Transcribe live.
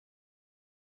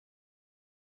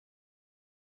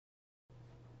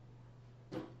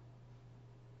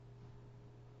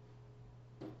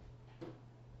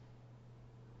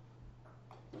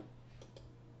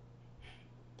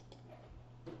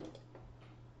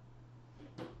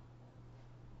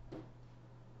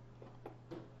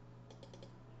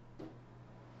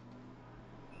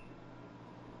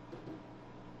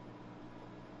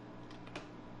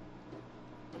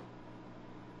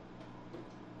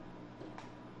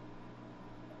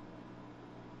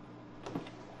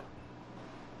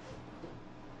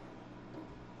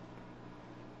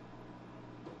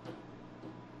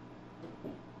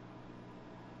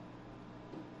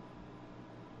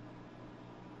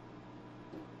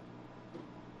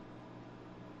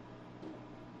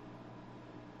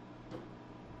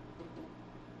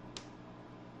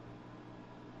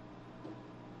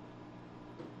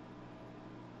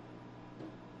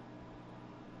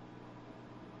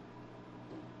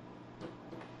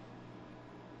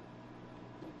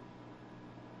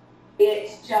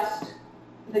it's just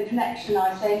the connection,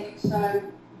 I think. So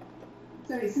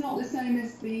it's not the same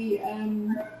as the.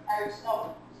 No, it's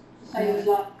not the same as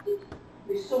last week.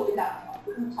 We've sorted that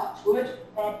out. Touch wood.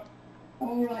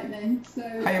 All right then. So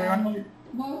hi everyone.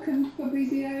 Welcome,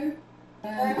 Fabrizio.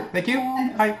 Thank you.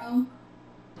 Hi.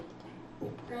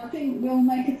 So I think we'll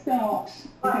make a start.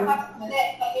 Let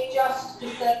me just,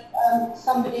 is there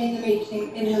somebody in the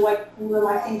meeting in the waiting room,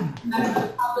 I think, member of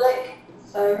the public.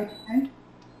 So okay.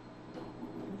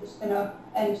 I'm just going to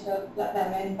let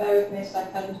them in. Bear with me a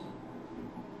second.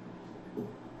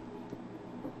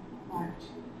 Right.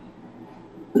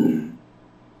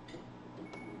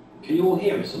 Can you all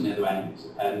hear us on the other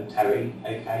end, Terry?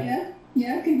 Okay.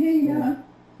 Yeah, I can hear you now.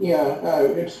 Yeah,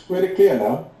 it's very clear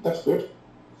now. That's good.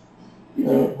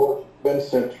 What Ben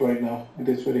said right now, it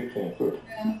is very clear. Good.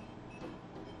 Yeah.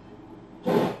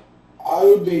 I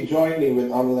will be joining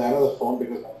with on another phone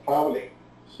because I'm traveling.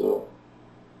 So.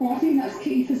 Well, I think that's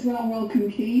Keith as well. Welcome,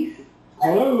 Keith.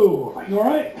 Hello. You all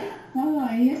right?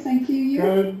 Hi. Yes, thank you. You?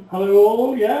 Good. Hello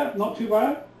all. Yeah, not too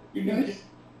bad. You good?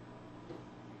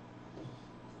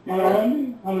 Hello,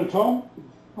 Andy. Hello, Tom.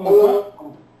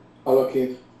 Hello. Hello,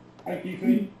 Keith. Hi,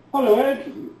 Keith. Hello,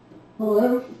 Ed.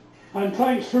 Hello. And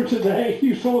thanks for today.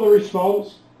 You saw the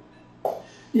response.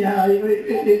 Yeah,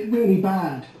 it's really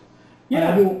bad.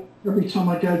 Yeah. Every time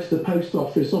I go to the post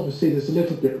office, obviously there's a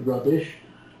little bit of rubbish,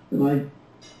 and I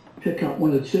pick up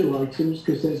one or two items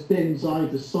because there's bins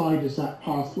either side as that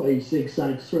pathway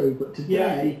zigzags through. But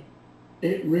today,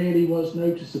 it really was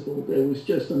noticeable. There was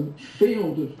just a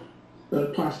field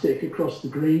of plastic across the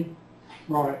green.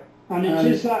 Right. And it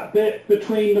is that bit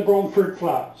between the Bromford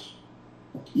flats?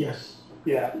 Yes.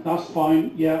 Yeah, that's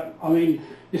fine. Yeah, I mean,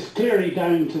 it's clearly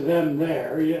down to them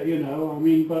there, you know, I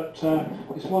mean, but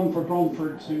it's one for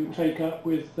Bromford to take up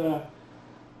with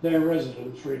their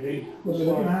residents, really. Well, they're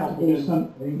going to have to do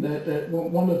something.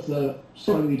 One of the,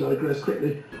 sorry we digress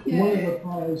quickly, one of the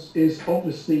piles is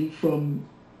obviously from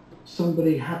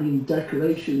somebody having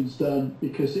decorations done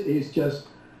because it is just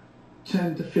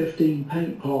 10 to 15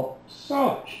 paint pots,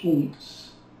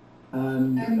 sheets,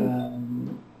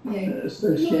 and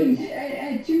associated.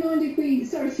 Ed, do you mind if we,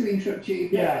 sorry to interrupt you,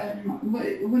 but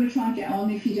we're going to try and get on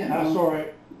if you don't mind. That's all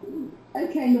right.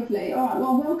 Okay, lovely. All right,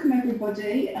 well, welcome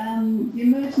everybody. The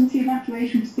emergency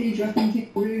evacuation procedure, I think,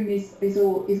 in the room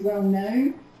is well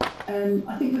known.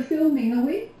 I think we're filming, are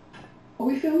we? Are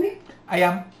we filming? I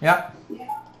am, yeah. Yeah,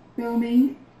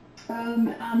 filming.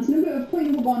 And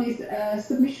point number one is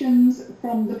submissions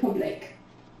from the public.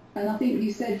 And I think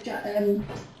you said,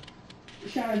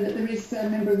 Sharon, that there is a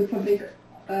member of the public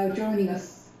joining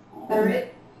us. There is?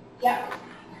 Yeah.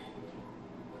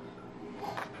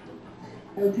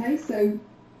 Okay, so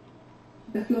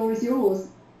the floor is yours.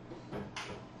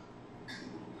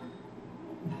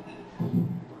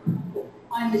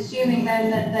 I'm assuming then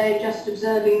that they're just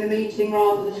observing the meeting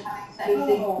rather than having said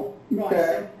anything. Oh, right.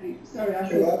 Okay. Sorry, I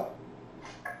thought.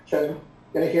 Can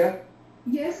you hear?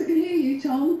 Yes, I can hear you,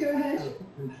 Tom. Go ahead.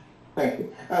 Thank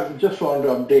you. I just want to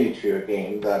update you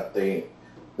again that the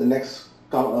next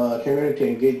community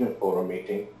engagement forum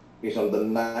meeting is on the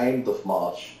 9th of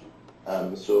March.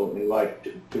 So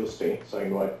invite Tuesday. So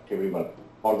invite everyone,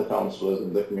 all the councillors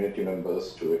and the community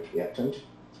members to attend.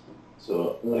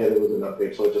 So earlier there was an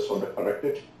update, so I just want to correct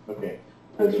it. Okay.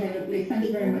 Okay, lovely. Thank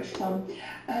you very much, Tom.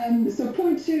 So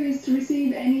point 2 is to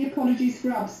receive any apologies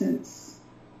for absence.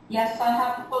 Yes, I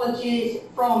have apologies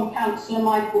from Councillor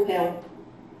Michael Hill.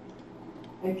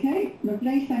 Okay,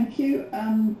 lovely. Thank you.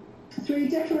 3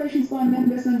 declarations by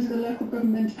members under the Local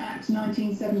Government Act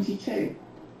 1972.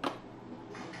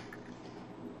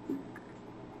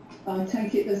 I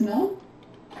take it there's none.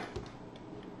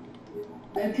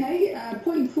 Okay,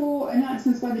 point 4,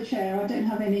 announcements by the Chair. I don't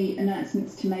have any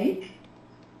announcements to make.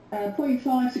 Point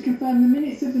 5, to confirm the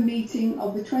minutes of the meeting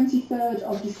of the 23rd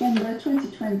of December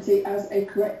 2020 as a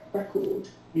correct record.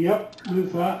 Yep,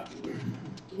 move that.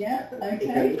 Yeah,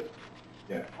 okay.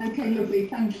 Yeah. Okay, lovely,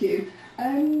 thank you.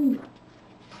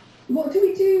 What do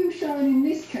we do, Sharon, in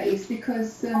this case?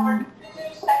 Because...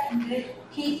 seconded,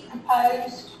 Keith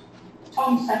proposed,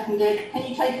 Tom seconded. Can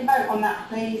you take a vote on that,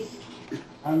 please?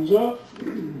 Hands up.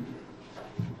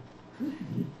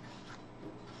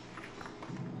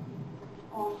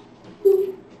 1,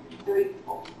 2, 3,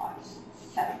 4, 5, 6,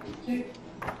 7, 2.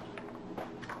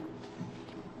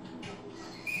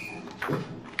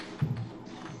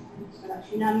 So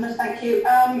that's unanimous, thank you.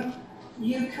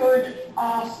 You could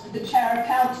ask the Chair of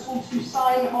Council to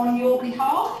sign on your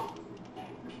behalf.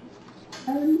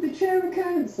 The Chair of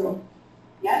Council?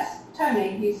 Yes,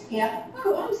 Tony, he's here.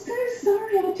 Oh, I'm so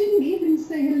sorry, I didn't even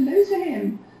say hello to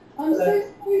him. I'm so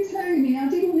sorry, Tony, I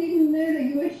didn't even know that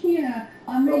you were here.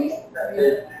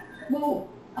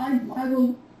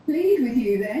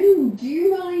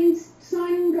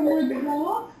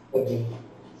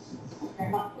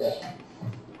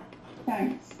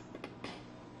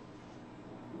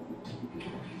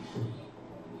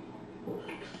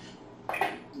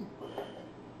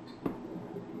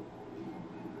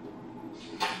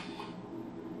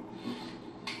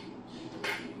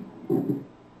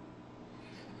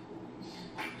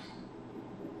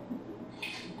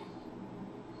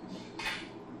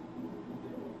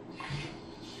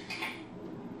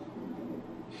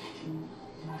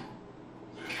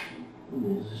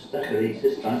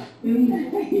 space this time.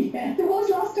 Yeah, there was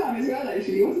last time as well,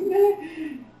 actually, wasn't there?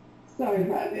 Sorry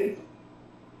about this.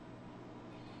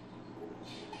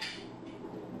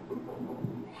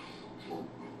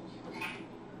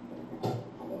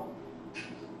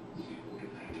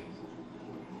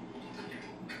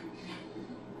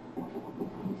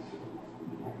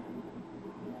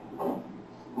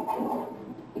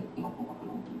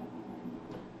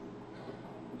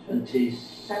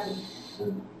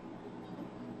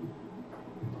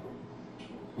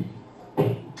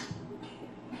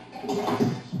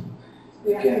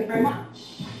 Thank you very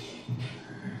much.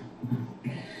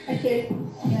 Thank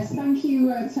you. Yes, thank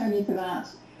you, Tony, for that.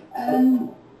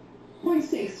 Point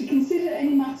 6, to consider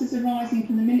any matters arising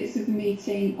from the minutes of the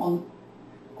meeting on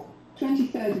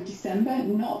 23rd of December,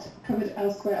 not covered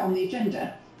elsewhere on the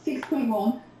agenda.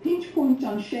 6.1, pinch point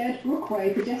on shared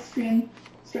Brookway pedestrian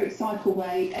stroke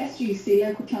cycleway, SGC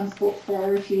local transport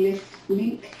priority list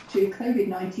link to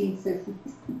COVID-19 social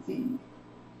distancing.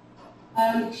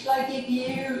 Shall I give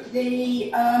you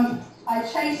the, I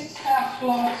chased South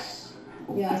Gloss.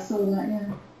 Yeah, I saw that,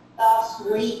 yeah.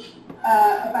 Last week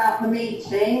about the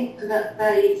meeting that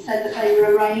they said that they would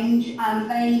arrange, and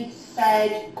they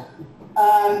said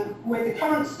with the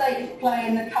current state of play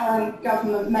and the current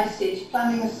government message,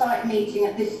 planning a site meeting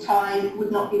at this time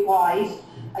would not be wise.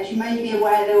 As you may be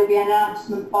aware, there will be an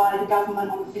announcement by the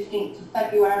government on the 15th of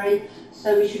February,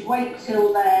 so we should wait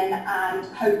till then and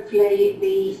hopefully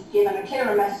be given a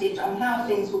clearer message on how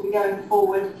things will be going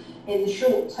forward in the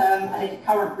short term and if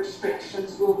current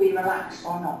restrictions will be relaxed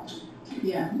or not.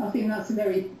 Yeah, I think that's a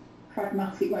very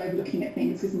pragmatic way of looking at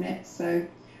things, isn't it? So,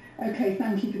 okay,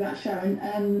 thank you for that,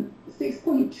 Sharon.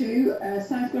 6.2,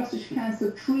 South Gloucestershire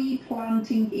Council tree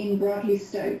planting in Bradley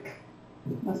Stoke.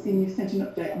 I've seen you sent an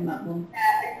update on that one.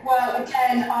 Well,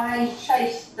 again, I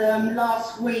chased them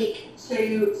last week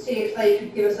to see if they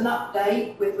could give us an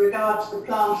update with regard to the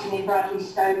planting in Bradley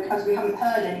Stoke, as we haven't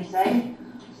heard anything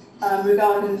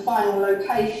regarding the final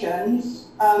locations.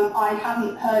 I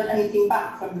haven't heard anything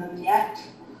back from them yet.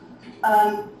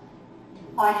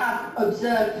 I have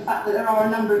observed the fact that there are a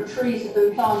number of trees that have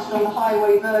been planted on the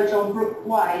highway verge on Brook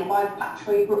Way by the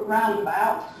Patchway Brook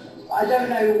roundabout. I don't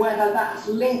know whether that's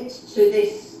linked to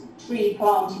this tree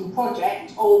planting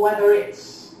project or whether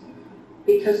it's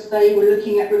because they were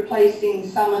looking at replacing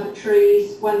some of the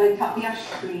trees when they cut the ash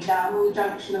tree down on the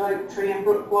junction of Oak Tree and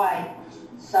Brook Way.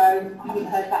 So I haven't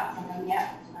heard back from them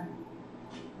yet.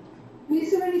 So.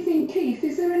 Is there anything, Keith,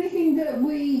 is there anything that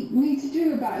we need to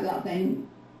do about that then?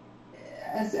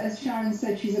 As Sharon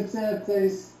said, she's observed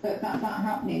those that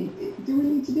happening. Do we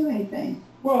need to do anything?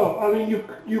 Well, I mean,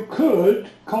 you could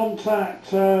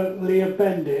contact Leah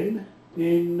Bendin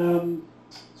in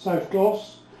South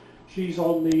Gloss. She's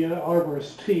on the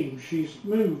arborist team. She's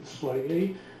moved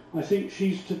slightly. I think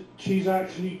she's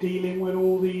actually dealing with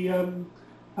all the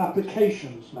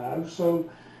applications now. So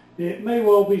it may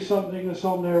well be something that's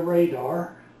on their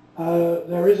radar.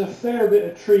 There is a fair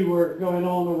bit of tree work going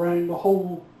on around the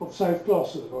whole of South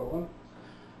Gloss at the moment.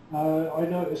 I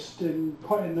noticed in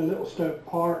the Little Stoke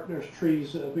Park there's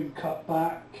trees that have been cut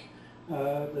back,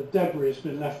 the debris has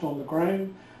been left on the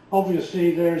ground.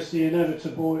 Obviously there's the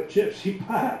inevitable Gypsy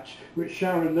Patch, which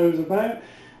Sharon knows about,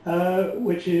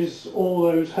 which is all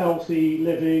those healthy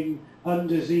living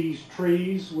undiseased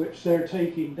trees which they're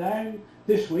taking down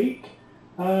this week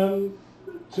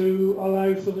to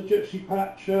allow for the Gypsy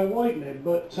Patch widening.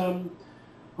 But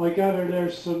I gather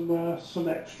there's some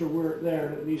extra work there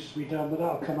that needs to be done, but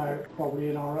that'll come out probably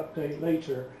in our update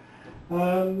later.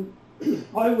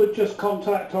 I would just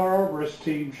contact our arborist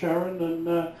team, Sharon,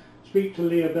 and speak to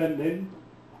Leah Bendin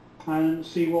and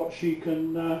see what she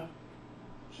can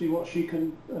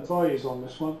advise on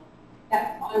this one.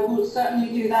 Yeah, I will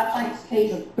certainly do that. Thanks,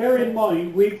 Keith. Bear in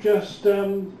mind, we've just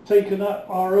taken up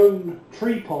our own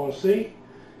tree policy,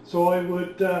 so I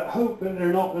would hope that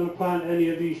they're not going to plant any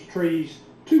of these trees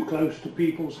too close to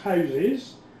people's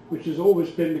houses, which has always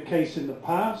been the case in the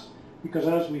past, because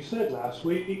as we said last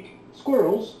week,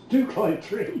 squirrels do climb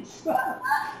trees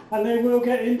and they will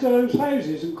get into those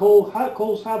houses and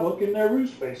cause havoc in their roof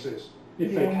spaces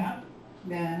if they can.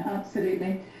 Yeah,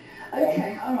 absolutely.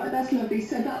 Okay, all right, that's lovely.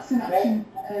 So that's an action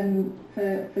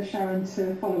for Sharon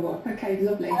to follow up. Okay,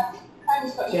 lovely.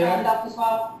 Thanks, got your hand up as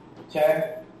well.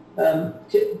 Chair,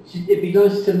 it'd be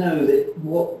nice to know that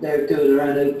what they're doing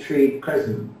around Oak Tree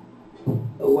Crescent,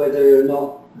 or whether or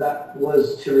not that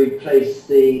was to replace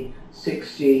the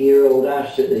 60-year-old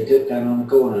ash that they took down on the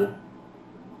corner.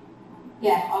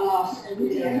 Yeah, I'll ask.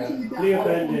 Leah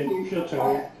Bendin, she'll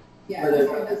tell you. Yeah,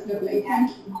 that's lovely.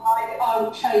 Thank you. I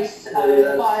will chase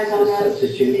that's buyers on a those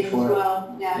substitute as for it.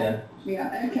 well. Yeah.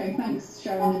 Yeah, okay, thanks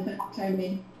Sharon and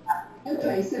Tony.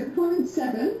 Okay, so point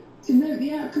 7, to note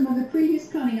the outcome of the previous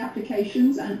planning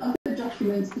applications and other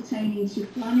documents pertaining to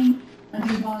planning and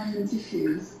environment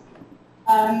issues.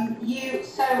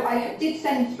 So I did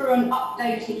send through an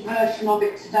updated version of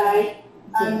it today.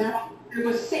 There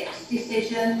were 6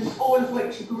 decisions, all of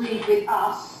which agreed with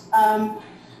us.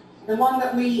 The one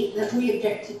that we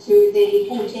objected to, the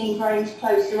 14 Grange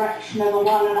Close erection of a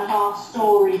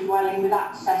 1.5-storey dwelling with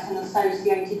access and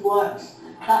associated works,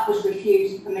 that was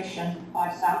refused permission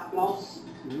by South Gloss.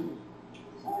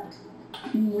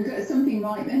 We got something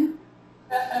right then.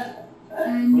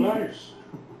 Nice.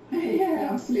 Yeah,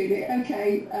 absolutely.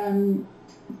 Okay.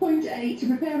 Point 8, to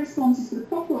prepare responses for the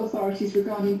proper authorities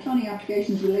regarding planning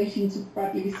applications relating to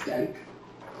Bradley Stoke.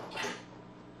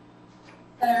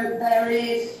 So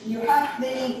you have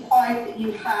the 5 that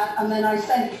you had, and then I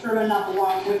sent through another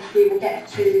one, which we will get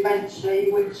to eventually,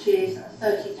 which is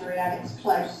 33 Alex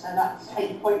Close, so that's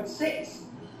 8.6.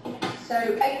 So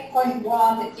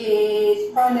 8.1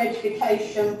 is prior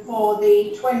notification for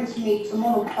the 20-metre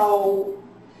monopole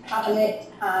cabinet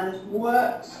and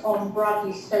works on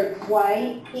Bradley Stoke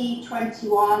Way,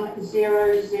 P21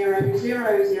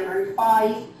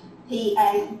 00005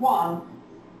 PM1.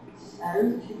 So,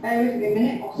 if you bear with me a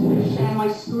minute, I'll share my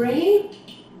screen.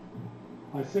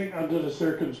 I think under the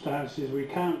circumstances we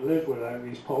can't live without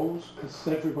these poles because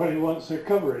everybody wants their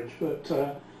coverage, but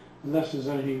unless there's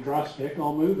anything drastic,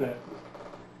 I'll move it.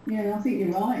 Yeah, I think you're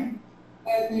right.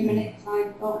 Bear with me a minute,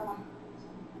 I've got my...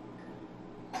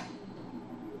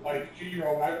 Like, you're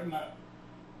all out in that.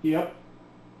 Yep.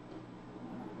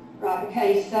 Right,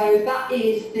 okay, so that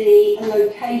is the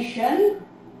location.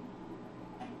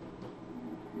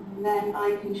 And then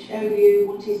I can show you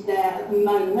what is there at the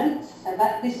moment. So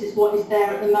this is what is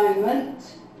there at the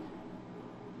moment.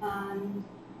 And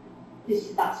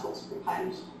that's what's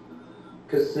proposed.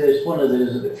 Because there's one of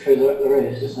those a bit further up the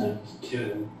road, isn't there? 2 of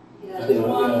them. Yeah, there's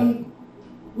one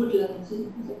Woodlands, is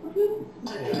it Woodlands?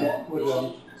 Yeah,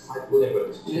 Woodland.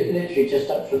 literally just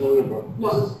up from the river.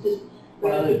 Well, there's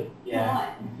One of those. Yeah.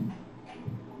 right.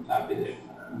 That'd be the,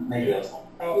 maybe that's not.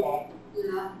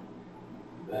 Yeah.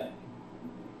 But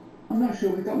I'm not sure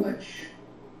we've got much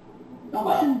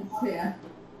options here.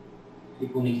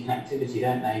 people need connectivity,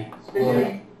 don't they?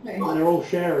 Especially, And they're all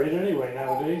sharing anyway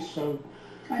nowadays, so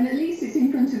And at least it's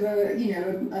in front of a,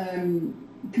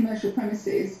 commercial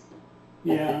premises.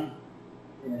 yeah.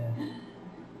 Yeah.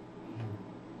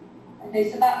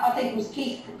 okay, so that, I think was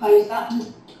Keith proposed that.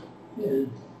 Yeah.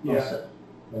 Yeah.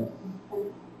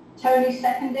 Tony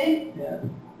seconded. Yeah.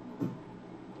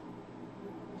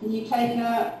 Can you take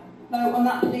a vote on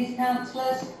that, please,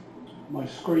 councillors? My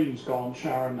screen's gone,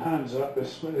 Sharon. Hands up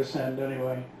this end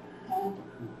anyway.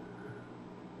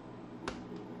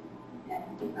 Yeah,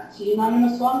 I think that's a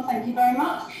unanimous one. Thank you very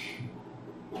much.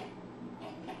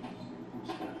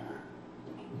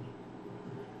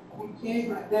 Thank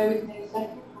you. Right, bear with me a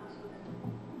second.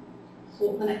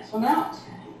 Sort the next one out.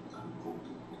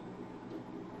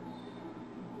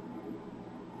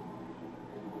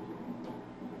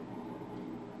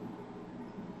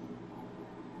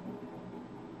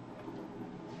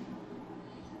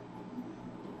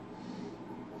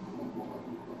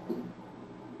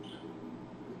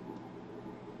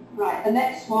 Right, the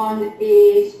next one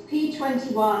is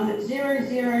P21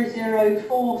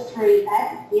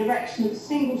 00043F, the erection of a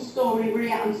single-storey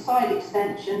rear and side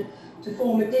extension to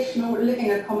form additional living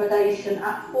accommodation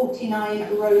at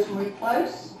 49 Rosemary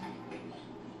Close.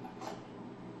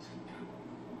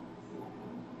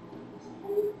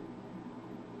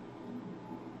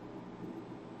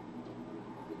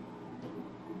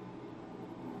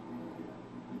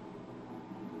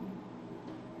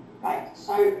 Right,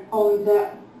 so on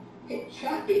the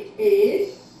picture it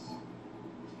is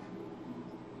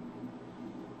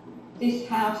this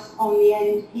house on the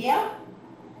end here.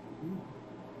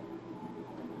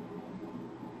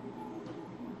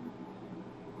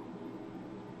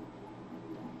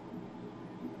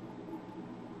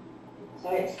 So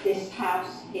it's this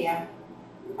house here,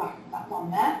 the back of that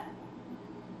one there.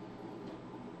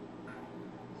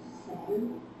 So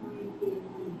I give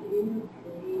you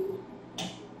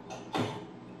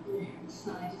the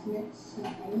side, isn't it? So,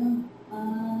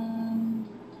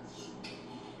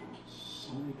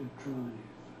 Side of drive.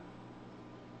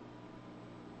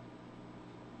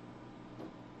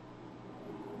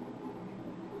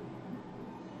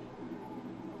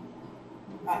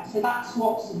 right, so that's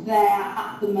what's there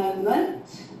at the moment.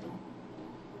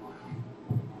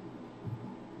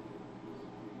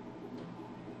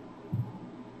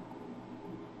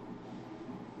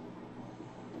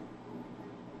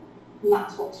 and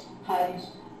that's what's proposed.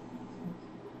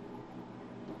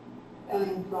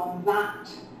 Going from that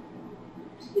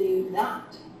to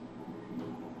that.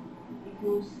 You can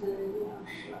also,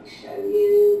 shall I show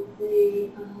you the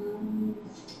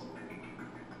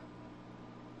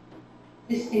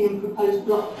existing and proposed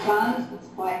block plans? That's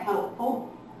quite helpful.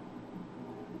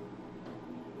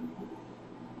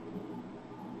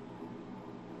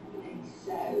 Okay,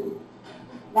 so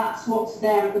that's what's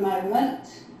there at the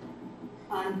moment,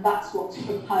 and that's what's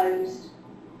proposed.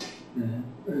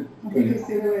 I think it's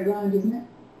the other way around, isn't it?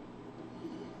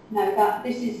 No,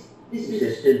 this is.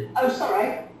 Oh,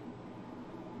 sorry.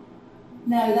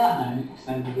 No, that. No,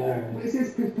 extended area. Well, it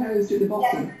says proposed at the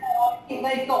bottom. Yeah, no, I think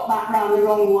they've got that round the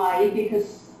wrong way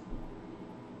because.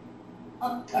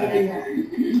 Yeah,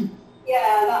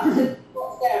 that's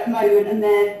what's there at the moment, and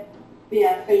they're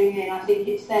filling in. I think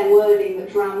it's their wording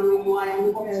that's round the wrong way on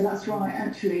the bottom. Yeah, that's right.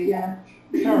 Actually, yeah.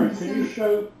 Sharon, can you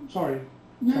show? Sorry.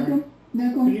 No, sorry. go on.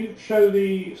 No, go on. Can you show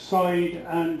the side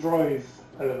and drive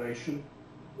elevation?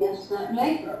 Yes,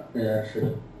 certainly. Yeah,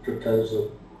 sure.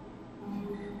 Proposal.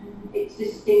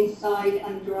 Existing side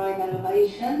and drive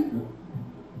elevation.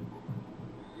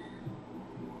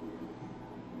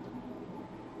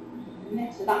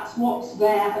 So that's what's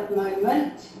there at the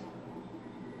moment.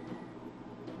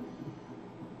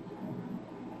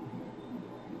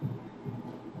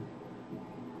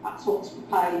 That's what's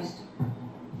proposed.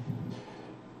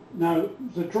 Now,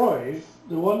 the drive,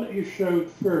 the one that you showed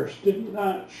first, didn't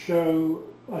that show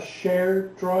a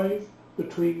shared drive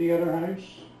between the other house?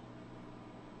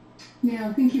 Yeah,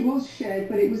 I think it was shared,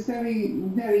 but it was very,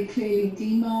 very clearly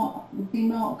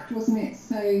demarked, wasn't it?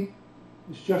 So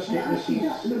It's just that this actually, is...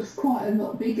 that looks quite a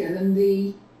lot bigger than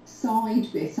the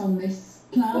side bit on this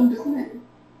plan, doesn't it?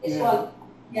 This Yeah. one,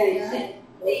 yeah, you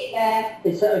see there.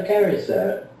 Is that a garage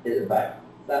there at the back?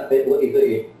 That bit, what you got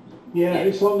you? Yeah,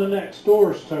 it's on the next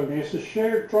doors, Tony. It's a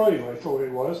shared drive, I thought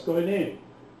it was, going in.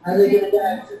 How's it going to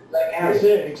go? Like That's garage?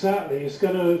 it, exactly. It's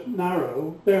going to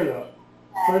narrow. There, look.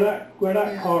 Where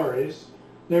that Yeah. car is,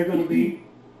 they're going to be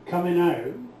coming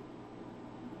out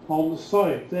on the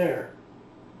side there.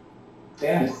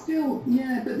 Yeah. There's still,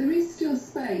 yeah, but there is still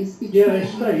space between. Yeah, there's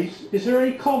space. Is there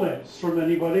any comments from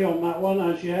anybody on that one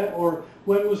as yet, or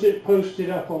when was it posted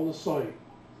up on the site?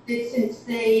 It's since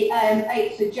the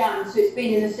 8th of Jan, so it's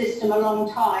been in the system a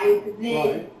long time. The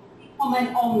Right.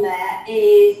 comment on there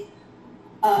is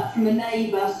from a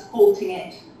neighbour supporting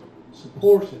it.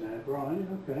 Supporting it, right?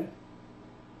 Okay.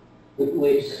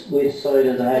 Which side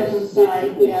of the house? Doesn't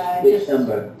say, yeah, Which just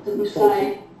number? Doesn't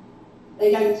say.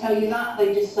 They don't tell you that.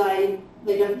 They just say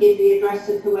they don't give the address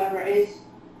of whoever it is.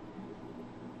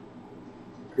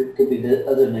 Could be the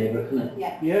other neighbour, couldn't it?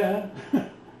 Yeah, Yeah.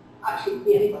 actually, could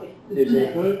be anybody. Who's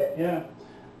it? Good. Yeah.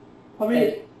 I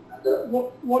mean,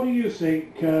 what do you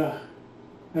think,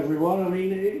 everyone? I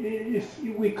mean, if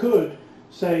we could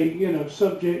say, you know,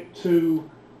 subject to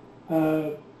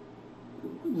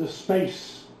the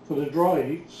space for the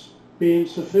drives being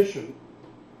sufficient.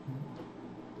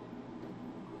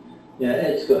 Yeah,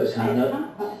 Ed's got his hand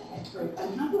up.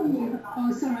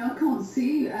 Oh, sorry, I can't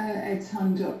see Ed's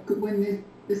hand up when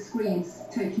the screen's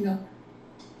taken up.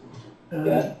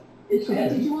 Yeah. It's Did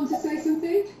Ed. you want to say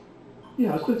something?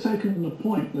 Yeah, I was going to take on the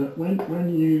point that when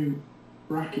you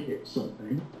bracket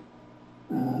something,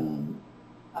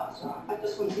 That's right. I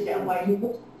just wanted to get away.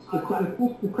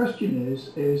 the question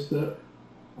is that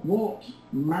what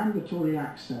mandatory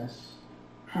access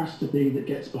has to be that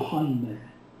gets behind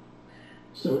there.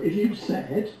 So if you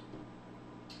said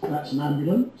that's an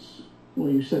ambulance, or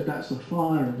you said that's a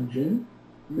fire engine,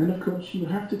 then of course you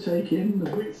have to take in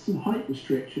the width and height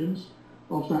restrictions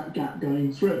of that gap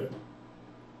going through.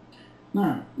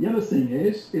 Now, the other thing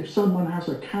is, if someone has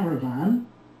a caravan,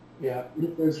 Yeah.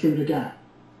 it goes through the gap,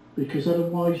 because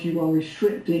otherwise you are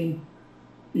restricting,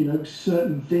 you know,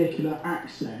 certain vehicular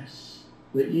access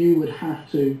that you would have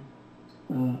to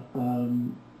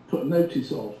put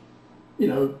notice of. You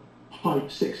know,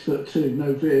 height 6'2",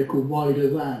 no vehicle wider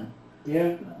than.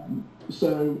 Yeah.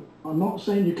 So I'm not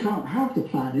saying you can't have the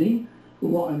planning, but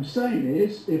what I'm saying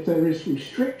is, if there is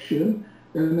restriction,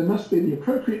 then there must be the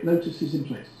appropriate notices in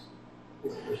place.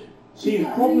 See, Is the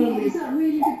that problem really, is that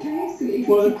really the case? If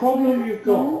well, it's the problem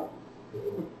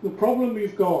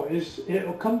you've got is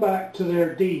it'll come back to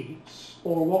their deeds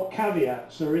or what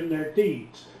caveats are in their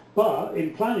deeds. But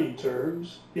in planning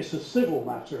terms, it's a civil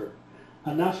matter.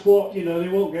 And that's what, you know, they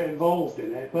won't get involved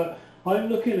in it. But I'm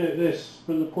looking at this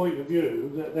from the point of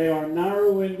view that they are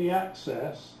narrowing the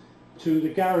access to the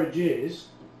garages,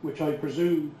 which I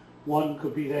presume one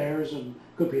could be theirs and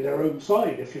could be their own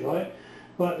side, if you like.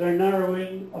 But they're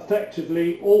narrowing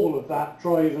effectively all of that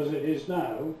drive as it is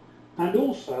now And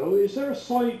also, is there a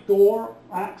side door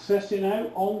accessing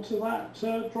out onto that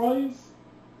drive?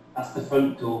 That's the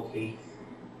front door, Keith.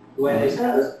 Where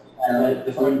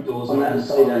the front doors on that the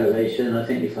side elevation, I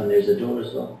think you find there's a door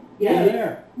as well. Yeah,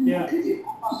 there. Yeah. Could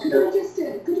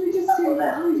we just hear what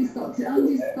Andy's got to?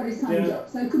 Andy's got his hand up,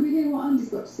 so could we hear what Andy's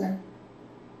got to say?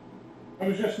 I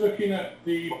was just looking at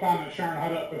the plan that Sharon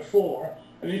had up before,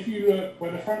 and if you look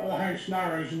where the front of the house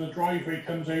narrows and the driveway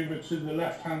comes over to the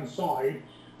left-hand side,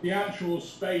 the actual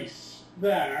space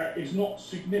there is not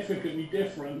significantly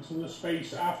different to the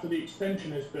space after the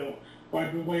extension is built by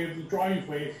the way of the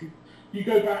driveway. If you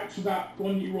go back to that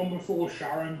one you were on before,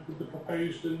 Sharon, with the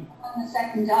proposed and... On the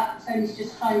second up, Tony's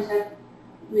just trying to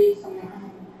read something.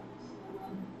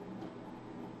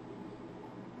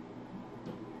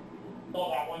 Not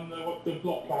that one, the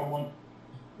block plan one.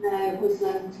 No, it was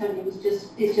Tony was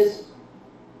just, it's just...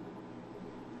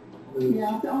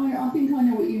 Yeah, I think I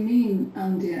know what you mean,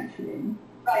 Andy, actually.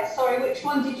 Right, sorry, which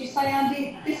one did you say,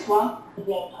 Andy? This one? The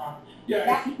block plan.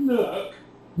 Yeah,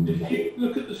 if you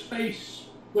look at the space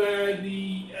where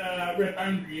the red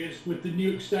boundary is with the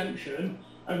new extension,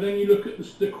 and then you look at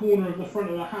the corner of the front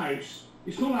of the house,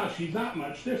 it's not actually that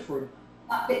much different.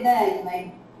 That bit there, you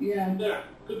mean? Yeah. Yeah,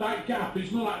 but that gap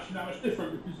is not actually that much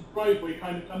different because the driveway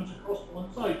kind of comes across to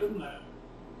one side, doesn't it?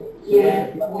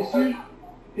 Yeah.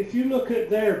 If you look at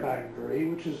their boundary,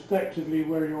 which is effectively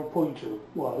where your pointer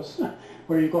was,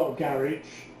 where you've got a garage,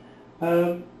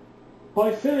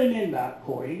 by filling in that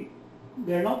point,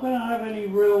 they're not going to have any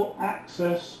real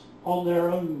access on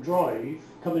their own drive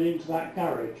coming into that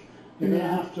garage. They're going to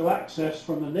have to access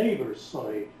from the neighbour's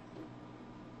side.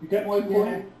 You get my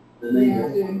point? The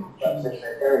neighbour access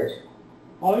their garage.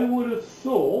 I would have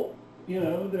thought, you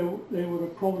know, there would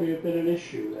have probably have been an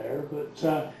issue there, but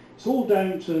it's all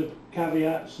down to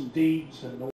caveats and deeds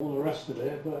and all the rest of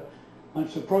it, but I'm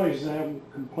surprised they haven't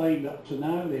complained up to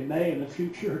now. They may in the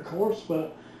future, of course,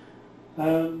 but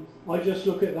I just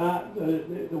look at that,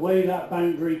 the way that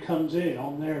boundary comes in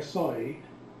on their side.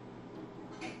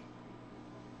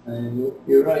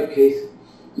 You're right, Keith.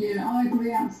 Yeah, I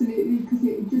agree absolutely, because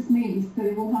it just means that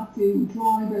they will have to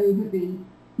drive over the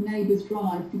neighbour's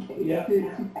drive to get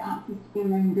access to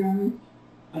their own garage.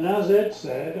 And as Ed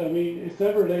said, I mean, if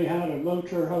ever they had a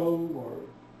motorhome or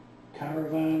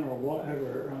caravan or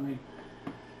whatever, I mean,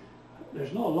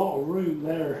 there's not a lot of room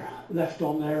there left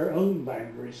on their own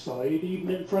boundary side,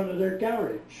 even in front of their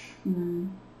garage.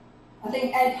 I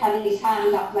think Ed had his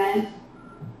hand up then.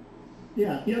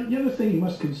 Yeah, the other thing you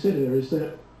must consider is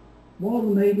that while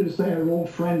the neighbours there are all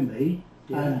friendly,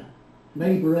 and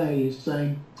neighbour A is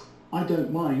saying, I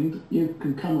don't mind, you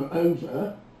can come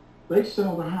over, they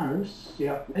sell the house,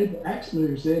 neighbour X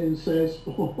moves in and says,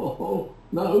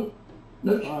 no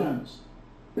chance.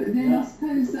 But then I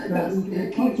suppose that's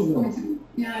Keith's point.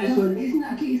 Isn't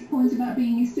that Keith's point about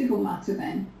being a civil matter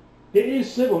then? It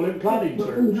is civil in planning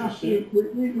terms.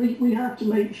 We have to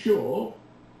make sure,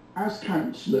 as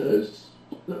councillors,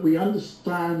 that we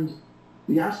understand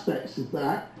the aspects of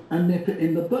that and nip it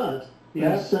in the bud.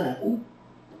 And say,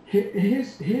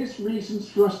 here's reasons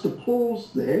for us to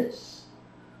pause this,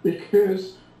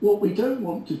 because what we don't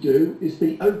want to do is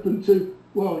be open to,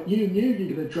 well, you knew you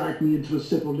were going to drag me into a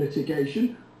civil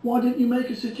litigation. Why didn't you make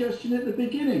a suggestion at the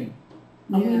beginning?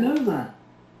 And we know that.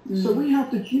 So we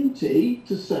have the duty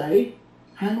to say,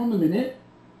 hang on a minute,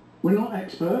 we're not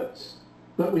experts,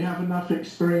 but we have enough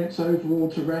experience overall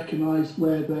to recognise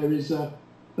where there is a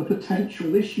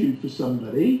potential issue for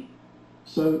somebody.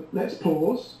 So let's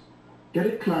pause, get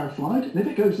it clarified, and if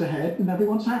it goes ahead, then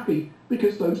everyone's happy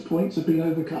because those points have been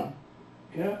overcome.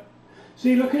 Yeah.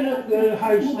 See, looking at the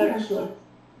house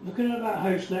looking at that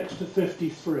house next to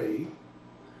 53,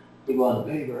 the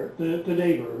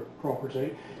neighbour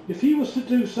property, if he was to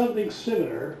do something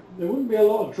similar, there wouldn't be a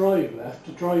lot of drive left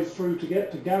to drive through to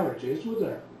get to garages, would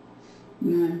there?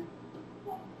 No.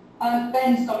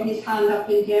 Ben's got his hand up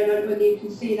in here, I don't know whether you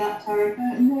can see that, Terry.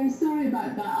 No, sorry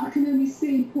about that. I can only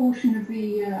see a portion of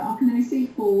the, I can only see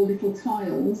 4 little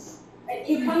tiles.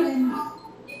 You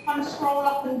can scroll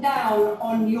up and down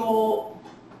on your,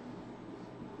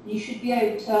 you should be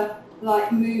able to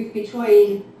like move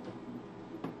between.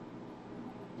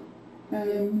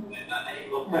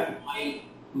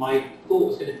 My thought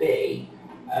was going to be,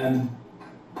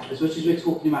 as much as we're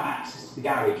talking about access to the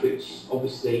garage, which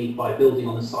obviously by building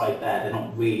on the side there, they're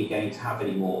not really going to have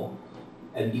anymore,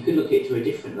 and you could look at it through a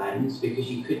different lens, because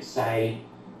you could say,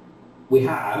 we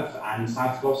have, and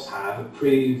South Gloss have,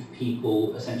 approved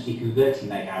people essentially converting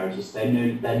their garages. They're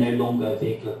no longer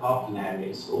vehicular parking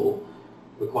areas or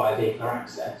require vehicular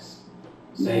access.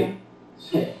 So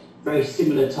very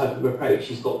similar type of approach.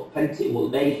 He's got plenty, well,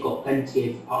 they've got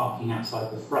plenty of parking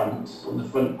outside the front, on the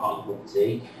front part of the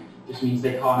property, which means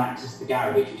they can't access the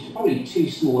garage, which is probably too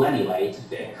small anyway to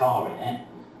fit a car in it,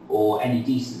 or any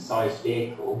decent sized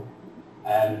vehicle.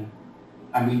 And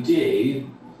we do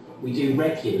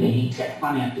regularly get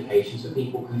planning applications for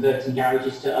people converting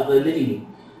garages to other living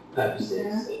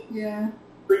purposes. Yeah.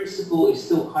 Principle is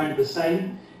still kind of the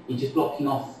same. You're just blocking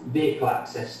off vehicle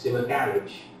access to a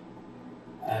garage.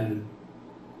 And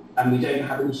we don't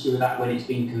have an issue with that when it's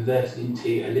being converted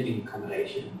into a living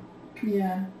accommodation.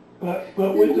 Yeah. But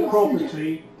with the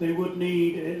property, they would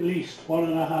need at least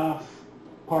 1.5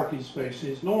 parking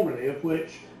spaces, normally, of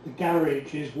which the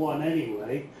garage is one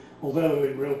anyway, although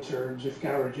in real terms, if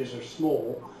garages are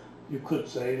small, you could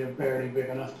say they're barely big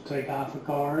enough to take half a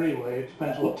car anyway. It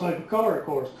depends what type of car, of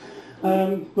course.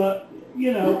 But,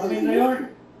 you know, I mean, they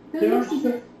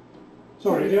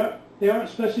aren't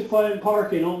specifying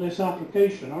parking on this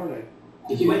application, are they?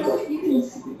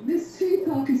 There's 2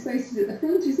 parking spaces at the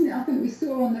front, isn't it? I think we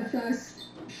saw on the first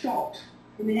shot.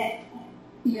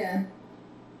 Yeah.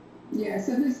 Yeah,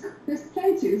 so there's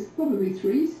plenty, there's probably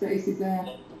 3 spaces there.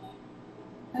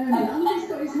 Andy's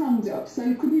got his hand up,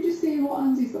 so could we just see what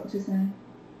Andy's got to say?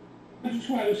 I just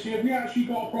wanted to see, have we actually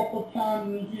got a proper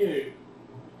plan review?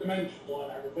 Dimensional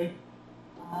and everything?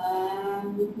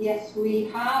 Yes, we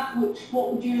have.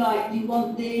 What would you like? Do you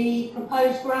want the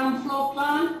proposed ground floor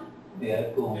plan? Yeah,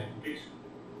 go on. Yeah, please.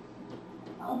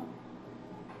 Oh.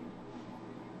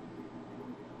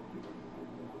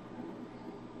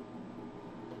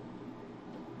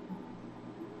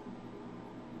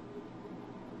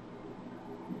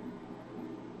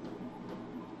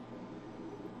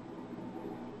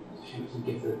 To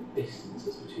give the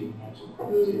distances between the actual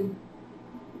property.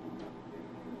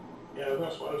 Yeah,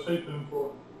 that's what I was hoping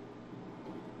for.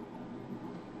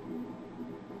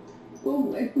 Well,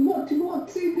 what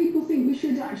do people think we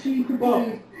should actually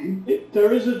propose?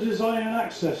 There is a design and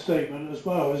access statement as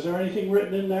well. Is there anything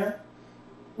written in there?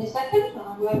 In a second,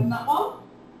 I'll open that one.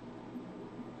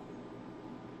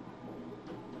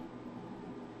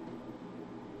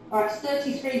 All right, it's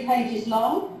 33 pages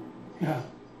long. Yeah.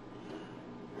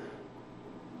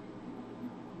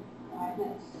 Right,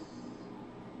 let's...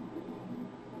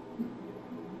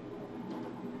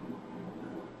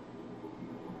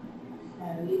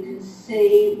 So you can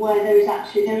see where there is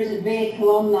a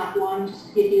vehicle on that one, just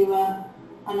to give you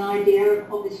an idea,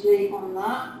 obviously, on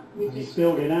that. He's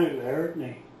building out there, isn't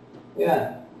he?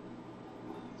 Yeah.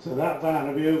 So that van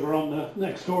will be over on the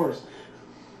next doors.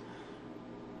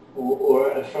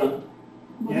 Or at the front.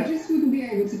 Well, Yeah. they just wouldn't be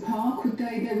able to park, would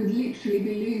they? They would literally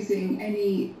be losing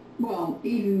any, well,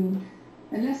 even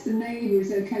unless the neighbour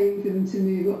is okay for them to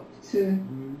move up to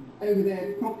over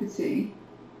their property.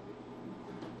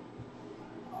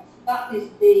 That is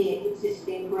the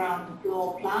existing ground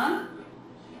floor plan,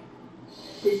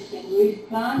 existing roof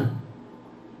plan,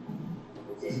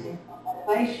 existing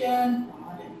elevation.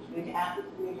 I don't need to read it out, we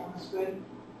can read it on the screen.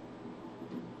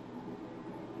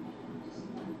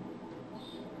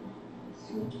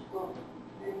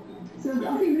 So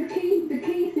I think the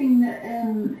key thing that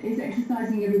is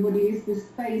exercising everybody is the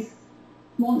space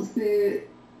once the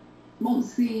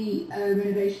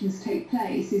renovations take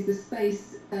place, is the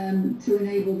space to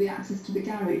enable the access to the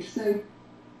garage. So,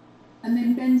 and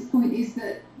then Ben's point is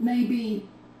that maybe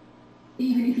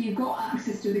even if you've got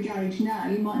access to the garage now,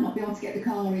 you might not be able to get the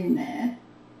car in there.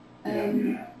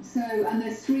 So, and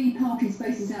there's 3 parking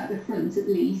spaces out the front at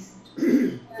least.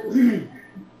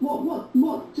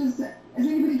 What does, has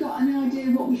anybody got any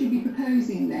idea what we should be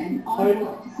proposing then? I would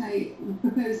like to say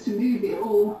propose to move it,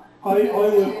 or I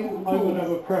would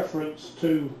have a preference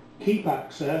to keep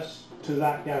access to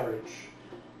that garage.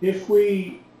 If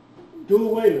we do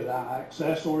away with that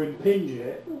access or impinge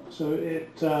it, so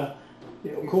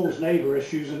it'll cause neighbour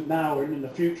issues now and in the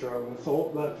future, I would have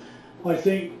thought, but I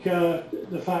think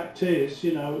the fact is,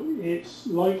 you know, it's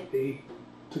likely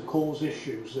to cause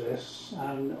issues, this,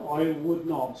 and I would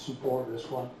not support this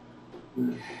one.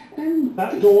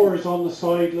 That door is on the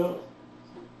side, look.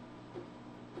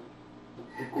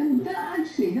 And that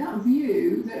actually, that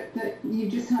view that you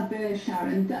just had there,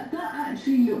 Sharon, that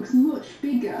actually looks much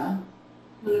bigger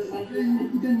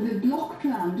than the block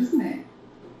plan, doesn't it?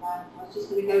 I was just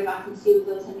going to go back and see if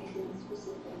there was anything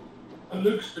specific. It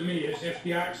looks to me as if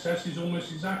the access is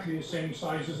almost exactly the same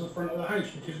size as the front of the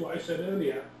house, which is what I said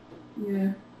earlier.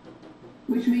 Yeah.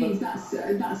 Which means that's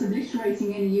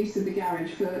obliterating any use of the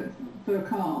garage for a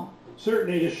car.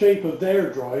 Certainly the shape of their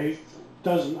drive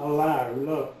doesn't allow,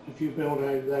 look, if you build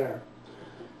out there,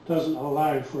 doesn't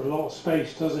allow for a lot of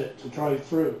space, does it, to drive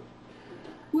through?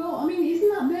 Well, I mean, isn't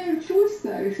that their choice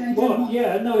though? If they don't Well, want...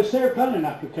 yeah, no, it's their planning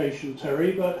application,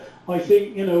 Terry, but I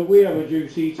think, you know, we have a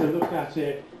duty to look at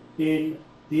it in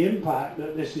the impact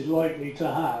that this is likely to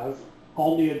have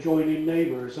on the adjoining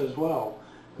neighbours as well,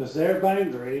 because their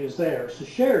boundary is there. It's a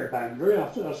shared boundary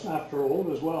after all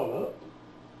as well, look.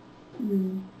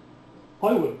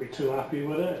 I wouldn't be too happy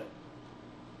with it.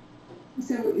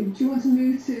 So, do you want to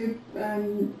move to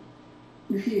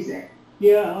refuse it?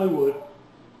 Yeah, I would.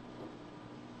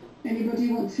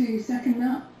 Anybody want to second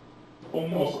that? On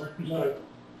what grounds?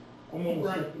 On what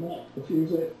grounds?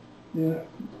 Refuse it. Yeah.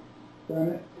 Damn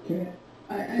it. Kill it.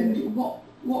 And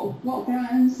what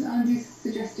grounds? Andy's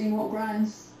suggesting what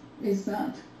grounds is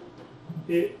that?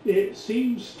 It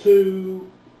seems to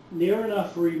near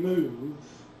enough remove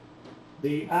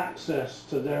the access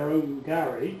to their own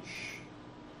garage,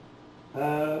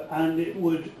 and it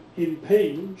would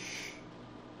impinge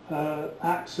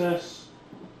access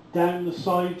down the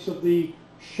sides of the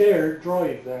shared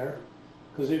drive there,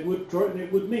 because it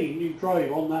would mean you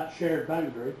drive on that shared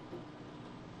boundary.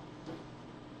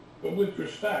 But with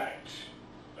respect,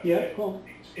 Yeah, go on.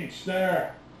 it's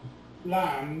their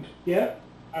land Yeah,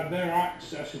 and their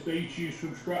access if they choose to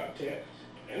obstruct it.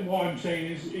 What I'm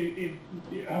saying is,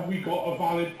 have we got a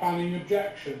valid planning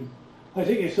objection? I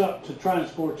think it's up to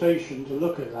transportation to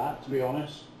look at that, to be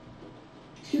honest.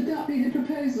 Should that be the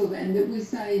proposal then, that we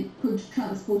say, could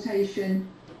transportation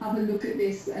have a look at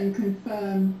this and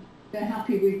confirm they're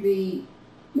happy with the,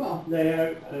 well...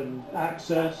 Layout and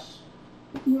access.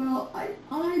 Well,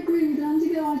 I agree with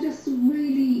Andy though. I just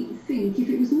really think if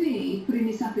it was me putting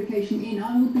this application in,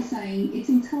 I would be saying it's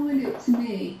entirely up to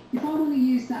me. If I want to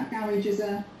use that garage as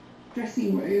a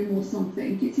dressing room or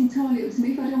something, it's entirely up to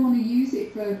me. If I don't want to use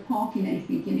it for parking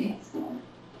anything in it.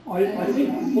 I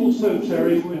think also,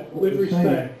 Terry, with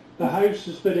respect, the house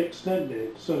has been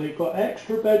extended, so they've got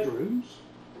extra bedrooms,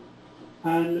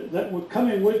 and that would come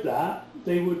in with that,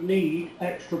 they would need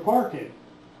extra parking.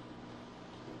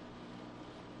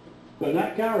 But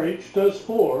that garage does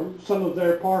form some of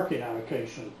their parking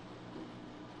allocation.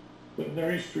 But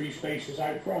there is 3 spaces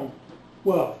out front.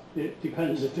 Well, it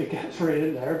depends if they get 3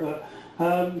 in there, but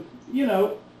you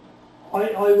know,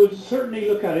 I would certainly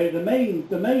look at it. The main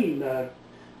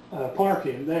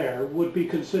parking there would be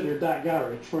considered that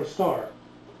garage for a start.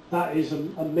 That is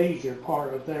a major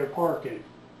part of their parking.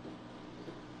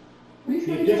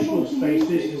 The additional spaces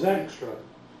is extra.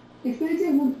 If they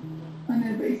don't want, I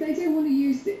know, but if they don't want to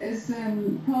use it as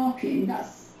parking,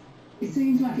 it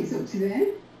seems like it's up to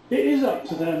them. It is up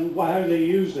to them how they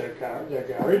use their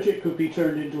garage. It could be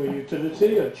turned into a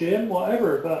utility, a gym,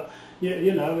 whatever. But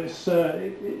you know, it's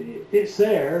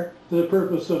there for the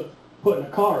purpose of putting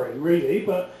a car in, really.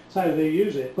 But it's how they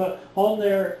use it. But on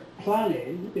their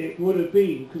planning, it would have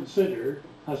been considered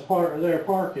as part of their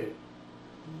parking.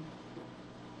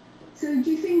 So,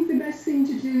 do you think the best thing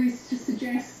to do is to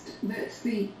suggest that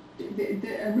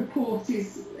a report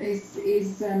is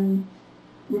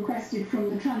requested from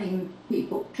the planning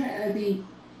people, the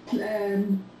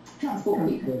transport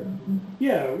people?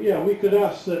 Yeah, we could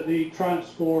ask that the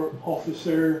transport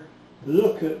officer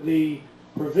look at the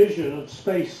provision of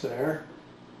space there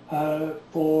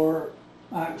for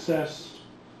access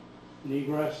and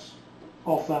egress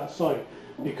off that site,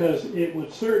 because it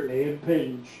would certainly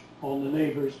impinge on the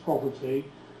neighbour's property,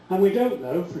 and we don't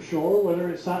know for sure whether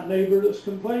it's that neighbour that's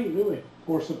complained, do we,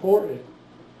 or supported.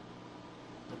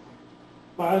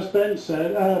 But as Ben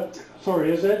said,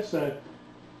 as Ed said,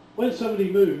 when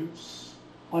somebody moves,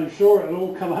 I'm sure it'll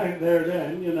all come out there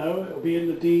then, you know, it'll be in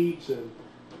the deeds, and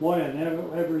why on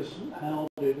ever hell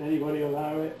did anybody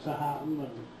allow it to happen,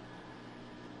 and,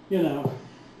 you know,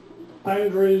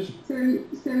 boundaries are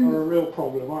a real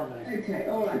problem, aren't they? Okay,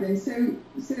 all right then, so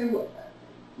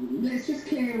let's just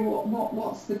clear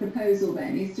what's the proposal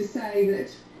then, is to say that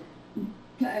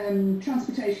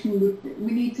transportation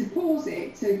we need to pause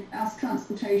it to ask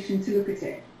transportation to look at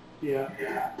it. Yeah.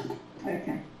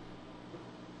 Okay.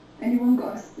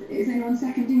 Is anyone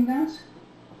seconding that?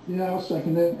 Yeah, I'll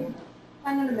second it.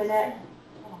 Hang on a minute.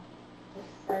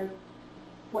 So,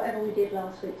 whatever we did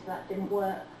last week, so that didn't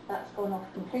work. That's gone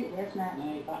off completely, hasn't it?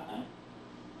 No, you're back now.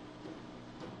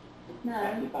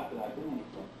 No. You're back with that, didn't you?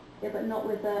 Yeah, but not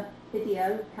with the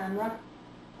video camera.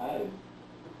 Oh.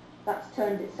 That's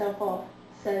turned itself off.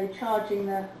 So charging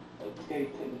the... Let's go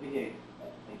take the video.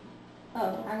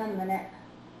 Oh, hang on a minute.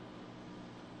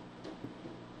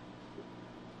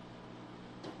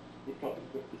 It dropped.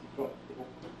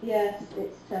 Yes,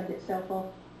 it's turned itself off.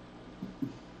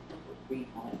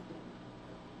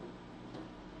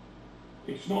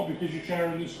 It's not because you're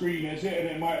sharing the screen, is it? And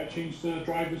it might have changed the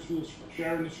drivers for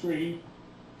sharing the screen.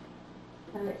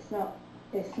 No, it's not.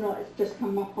 It's not, it's just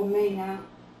come up on me now.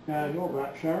 You're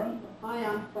back, Sharon. I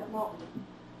am, but not.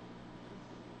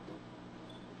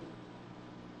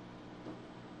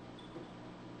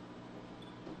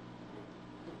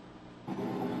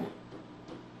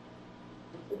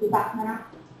 I'll be back now.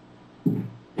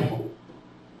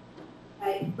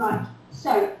 Okay, right.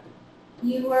 So,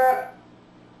 you were...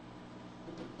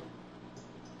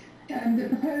 The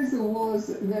proposal was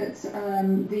that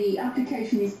the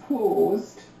application is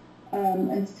paused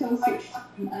until such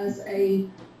time as a...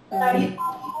 No, you can't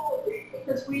pause it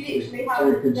because we literally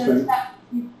haven't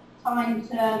time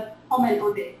to comment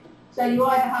on it. So you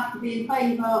either have to be in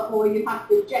favour or you have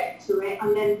to object to it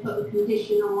and then put a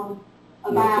condition on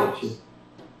about,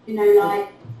 you know, like,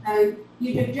 so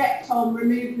you'd object on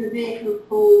remove the vehicle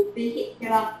for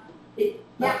vehicular, the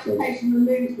application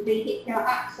removes the vehicular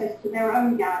access to their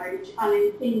own garage and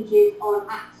impinges on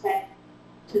access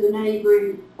to the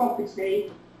neighbouring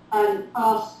property and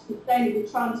asks the sustainable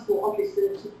transport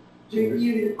officer to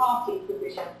review the parking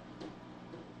provision.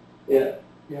 Yeah.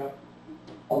 Yeah.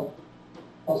 I'll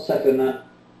second that.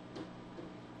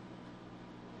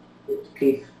 If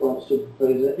Keith wants to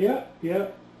propose it.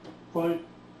 Yeah, fine.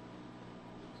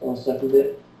 So I'll second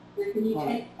it. So can you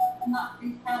take on that,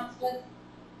 please, councillors?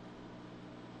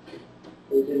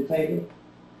 Who's in favour?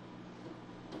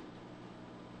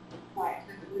 Right,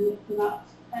 so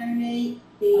that's Tony,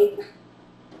 Steve,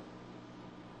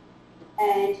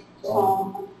 Ed,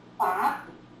 Tom and Fab.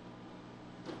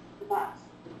 So that's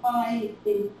 5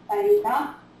 in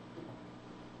favour.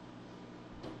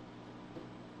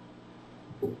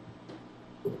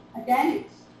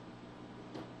 Against?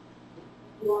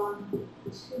 1,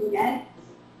 2 against.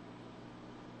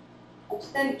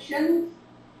 Abstentions?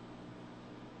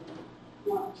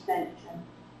 1 abstention.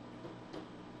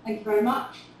 Thank you very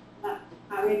much. That's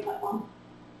carried, that one.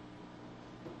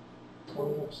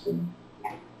 Tom Austin.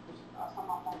 Yeah, that's on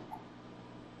my phone.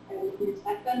 Okay, we'll do a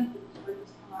second. We'll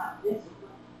just come out of this.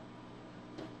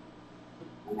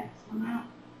 The next one out.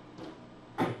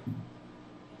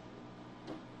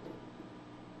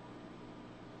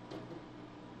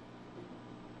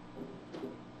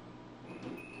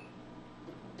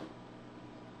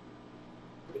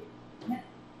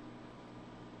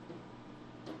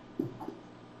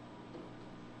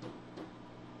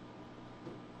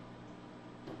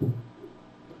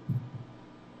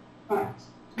 Right,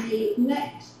 the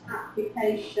next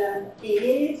application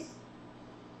is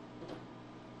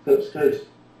Close.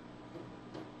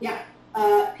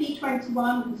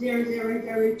 P21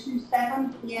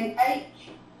 00027 PNH.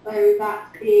 So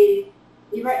that is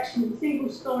the erection of a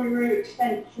single-storey rear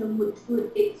extension which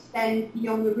would extend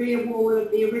beyond the rear wall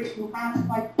of the original house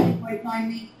by 3.9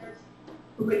 metres,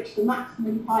 for which the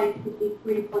maximum height would be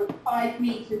 3.5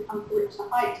 metres and for which the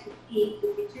height of the eave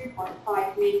would be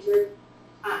 2.5 metres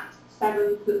at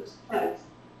 7 foot close.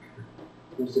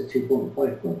 What's the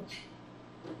 2.5 one?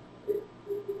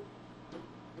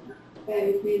 Bear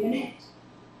with me a minute.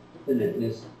 And it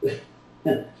is, is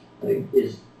that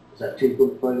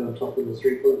 2.5 on top of the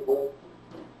 3.5?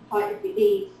 Height of the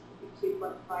eave would be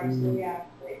 2.5, so yeah,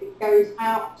 it goes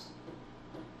out.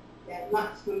 Yeah,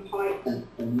 maximum height.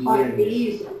 Height of the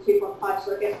eaves would be 2.5, so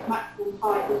I guess the maximum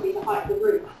height would be the height of the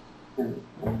roof. And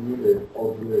the other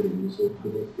odd wording is that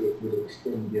it would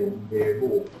extend beyond their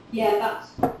wall. Yeah,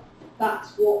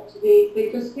 that's what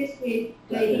because this is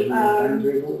the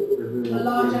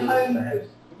larger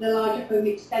home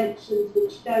extensions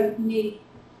which don't need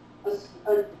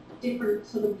a different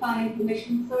sort of planning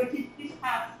permission. So it is this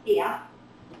house here.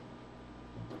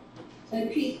 So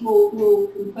Keith will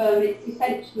confirm it's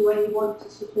essentially when you want to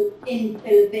sort of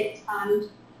infill a bit and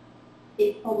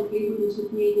it probably wouldn't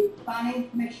have needed planning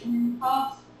permission in the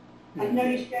past. I can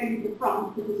only show you the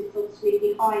front because it's obviously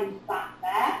behind that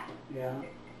there. Yeah.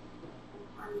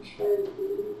 And show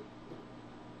you.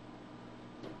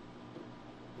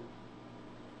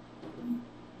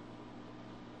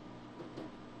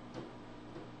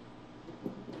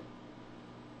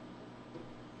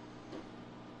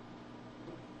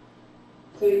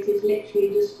 So it is literally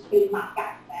just in that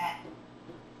gap there.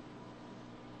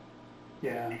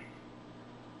 Yeah.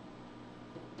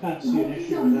 Can't see an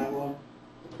issue with that one.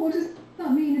 What does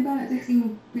that mean about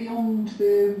digging beyond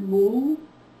the wall?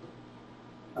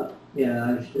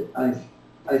 Yeah,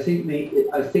 I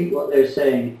think what they're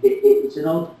saying it's an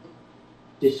odd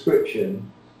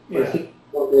description. But I think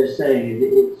what they're saying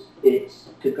is it's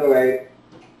to go out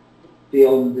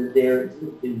beyond their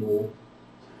existing wall.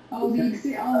 Oh,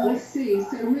 I see.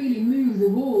 So really move the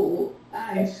wall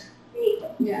out. The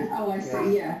Yeah, oh I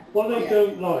see, yeah. What they Yeah.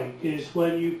 don't like is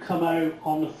when you come out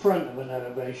on the front of an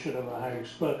elevation of a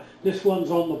house, but this one's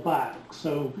on the back,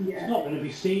 so Yeah. it's not going to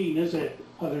be seen, is it,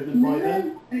 other than by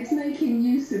them? No, it's making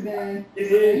use of their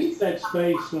It is space. dead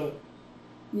space, so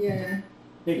Yeah.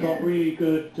 they got Yeah. really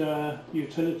good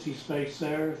utility space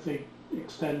there if they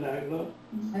extend out, look.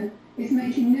 It's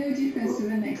making no difference to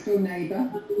the next door neighbour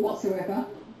whatsoever.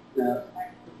 No.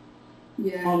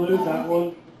 Yeah. I'll move that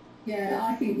one. Yeah,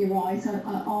 I think you're right.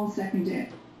 I'll second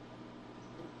it.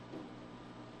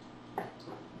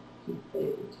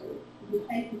 Will you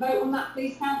take a vote on that,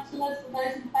 please, councillors? For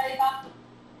those in favour?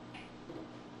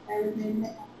 Bear with me a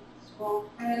minute. Scroll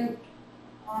through.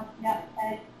 Yeah,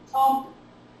 Tom?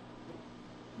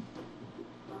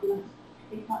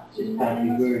 Just badly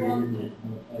worded, isn't it?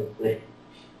 Hopefully.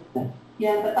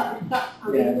 Yeah, but that's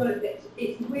how Yeah. they work it.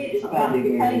 It's weird, it's not an Badly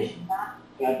worded. application, that.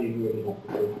 Badly worded, I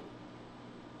think.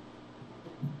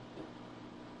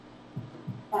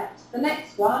 Right, the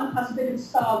next one has a bit of a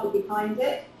saga behind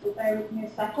it, so bear with me a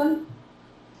second.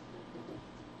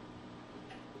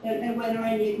 I don't know whether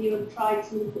any of you have tried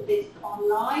to look at this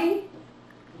online.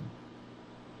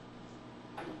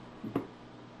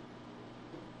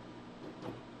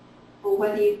 Or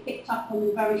whether you picked up on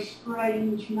the very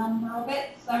strange number of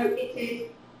it. So it is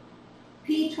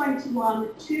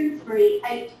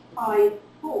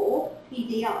P21-23854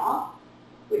 PDR,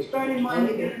 which, bearing in mind,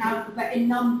 they're in alphabet in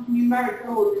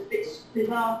numerical order, it's a bit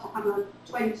bizarre to have a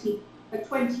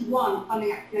 21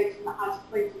 planning application that has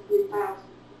 23,000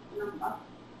 number.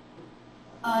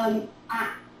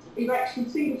 At erection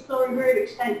single-storey road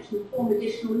extension, form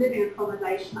additional living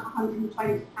accommodation at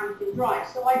 120 Camping Drive.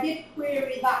 So I did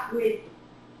query that with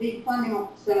the planning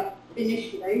officer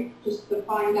initially, just to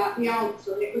find out the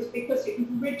answer. And it was because it was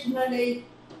originally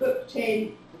booked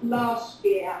in last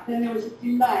year, then there was a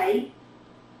delay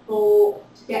to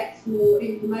get some more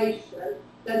information.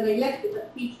 Then they left it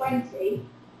at P20.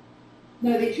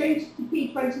 No, they changed it to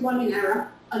P21 in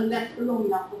error and left the long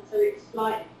number, so it's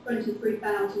like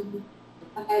 23,000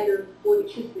 ahead of what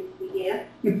it should be for the year.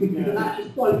 So that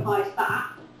just qualifies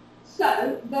that.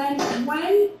 So then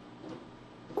when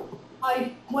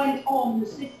I went on the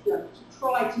system to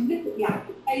try to look at the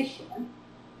application,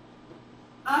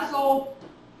 as of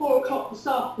 4 o'clock this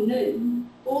afternoon,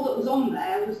 all that was on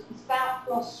there was the South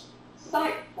Gloss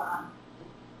site plan.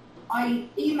 I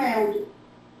emailed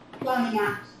Planning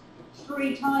Act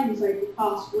 3 times over the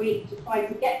past week to try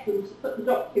to get them to put the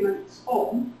documents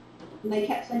on, and they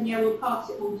kept saying, yeah, we'll pass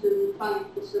it on to the planning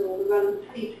officer or the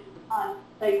relevant people, and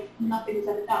nothing's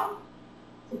ever done.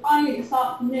 So finally this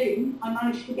afternoon, I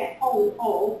managed to get hold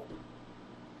of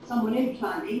someone in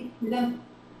planning, who then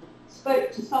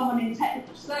spoke to someone in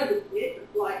technical services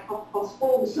at like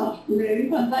 4:30 this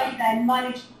afternoon, and they then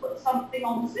managed to put something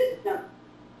on the system.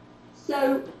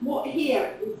 So what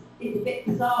here is a bit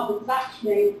bizarre, because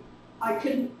actually I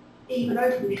couldn't even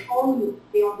open it on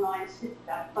the online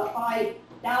system, but by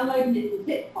downloading it as a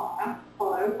zip file,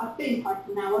 I think I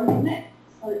can now open it.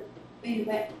 So it's been a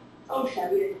bit, I'll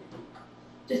show you,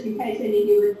 just in case any of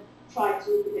you would try to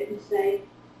look at it and say.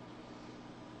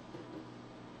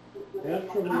 They had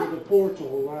trouble with the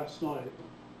portal last night.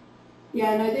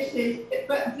 Yeah, no, this is,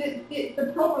 but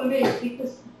the problem is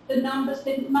because the numbers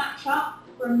didn't match up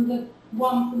from the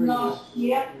one from last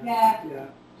year. Yeah.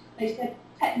 They said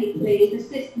technically the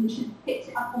system should have picked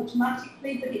it up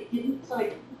automatically, but it didn't, so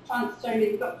it transferred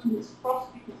the documents across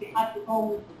because it had the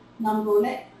wrong number on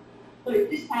it. So it's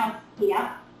this house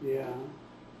here. Yeah.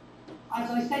 As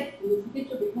I said to them, it's a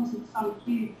bit of it wasn't some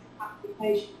huge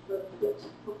application for lots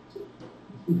of property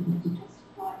to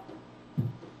justify.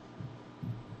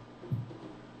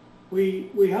 We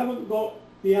haven't got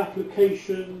the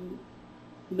application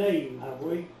name, have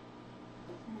we?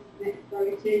 Where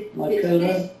it is. Like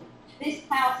It's this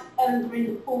house over in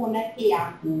the corner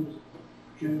here.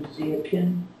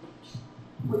 Josiakin?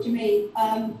 What do you mean?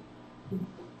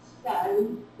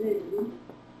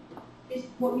 Is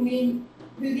what you mean?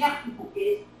 Who the applicant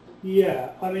is?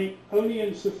 Yeah, I mean, only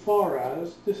insofar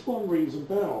as this one rings a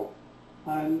bell,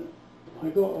 and I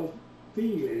got a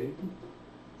feeling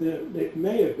that it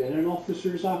may have been an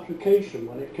officer's application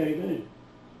when it came in.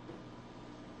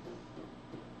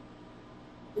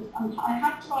 I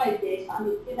have tried this and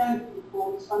it did open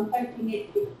for me, so I'm hoping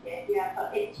it did it, yeah,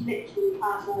 but it literally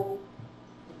has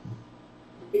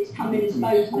it's come in as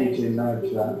photos.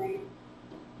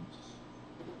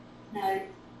 No,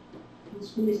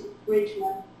 it's from Mr.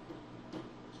 Bridgman.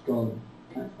 It's gone.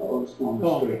 Oh, it's not on the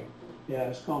Gone. screen. Yeah,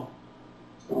 it's gone.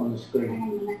 It's not on the screen. Hang on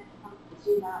a minute, I can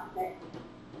zoom out a bit.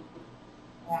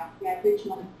 Yeah,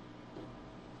 Bridgman.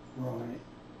 Right.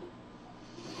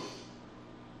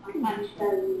 I can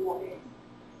show you what it is.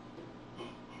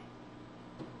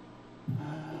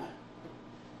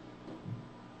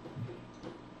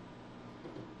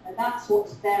 So that's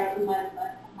what's there at the moment,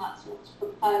 and that's what's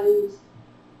proposed.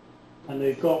 And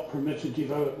they've got permitted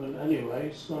development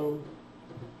anyway, so,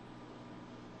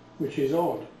 which is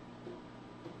odd.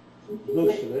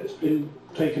 Most of it's been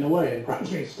taken away in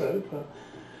Bradley Stoke, but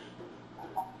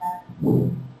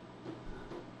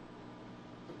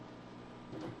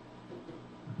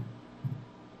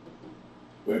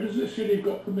Where does it say you've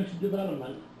got permitted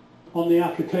development? on the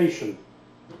application,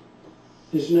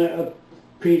 isn't it a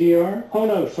PDR? Oh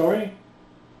no, sorry,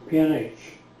 PNH.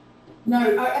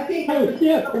 No, I think... Oh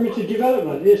yeah, permitted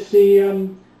development. It's the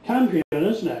Campion,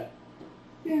 isn't it?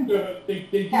 Yeah. Yeah, they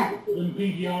do put them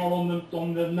PDR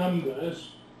on the numbers,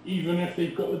 even if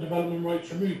they've got the development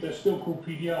rights removed, they're still called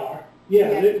PDR.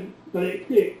 Yeah, but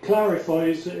it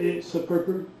clarifies that it's a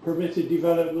permitted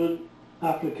development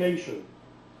application.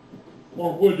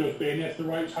 Or would have been if the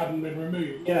rights hadn't been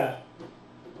removed. Yeah.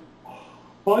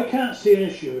 But I can't see an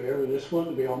issue here with this one,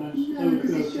 to be honest. No,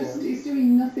 because it's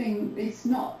doing nothing. It's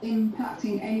not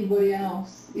impacting anybody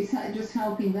else. It's just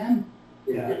helping them.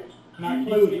 Yeah. Can I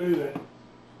Move it.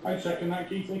 I'd second that,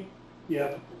 Keithy.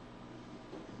 Yeah.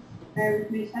 Bear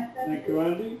with me a second. Thank you,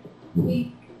 Andy.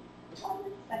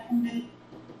 Secondly.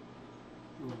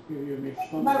 I'll give you my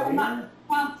Vote on thumb that, here.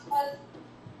 councillors.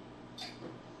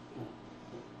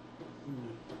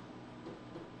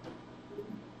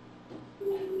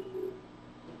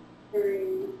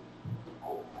 3,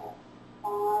 4,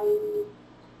 5.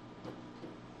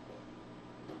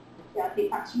 Yeah, I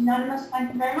think that's unanimous.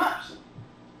 Thank you very much.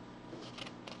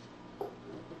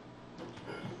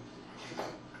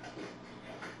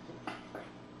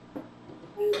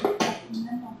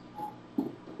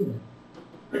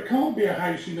 There can't be a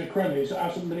house in the Crennies that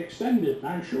hasn't been extended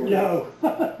now, surely. No.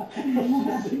 I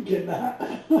was thinking that.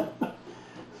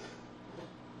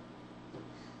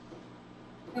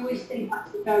 I always think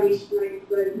that's a very straight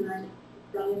road now, to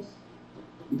be honest.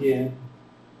 Yeah.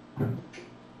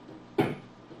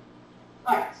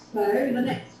 Right, so the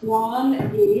next one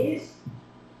is,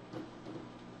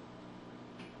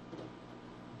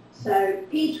 so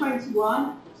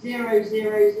P21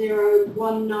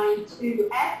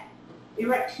 000192F,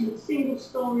 erection of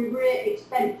single-storey rear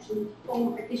extension to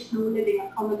form additional living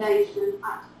accommodation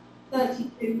at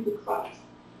 32 The Crux.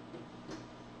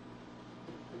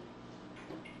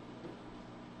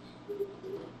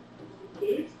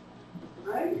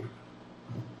 Road.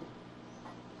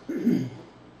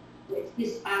 It's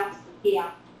this house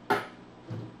here.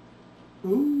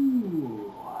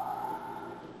 Ooh.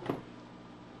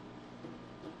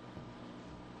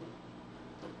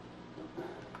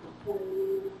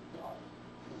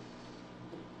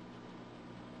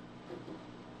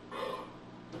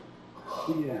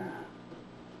 Yeah.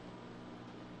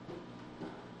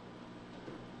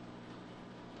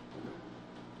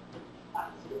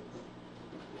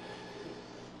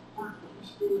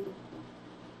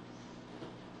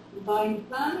 Combined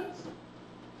plans.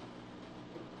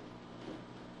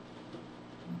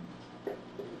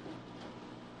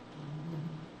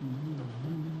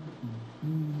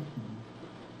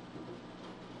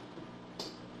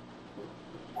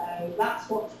 So that's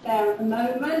what's there at the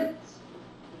moment,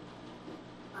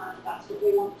 and that's what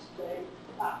we want to do.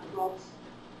 That was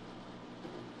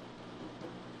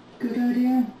Good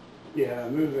idea. Yeah,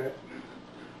 move it.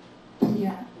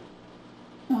 Yeah.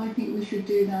 I think we should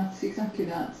do that, exactly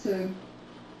that. So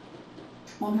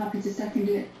I'm happy to second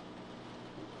it.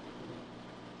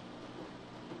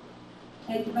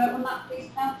 take a vote on that, please,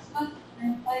 councillor.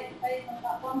 In favour of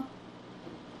that one.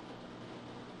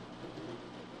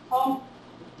 Tom?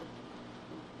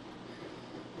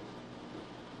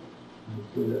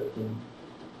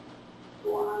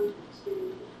 One,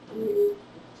 two, three,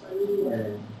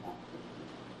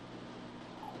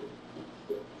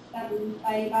 7 in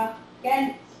favour.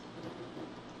 Against?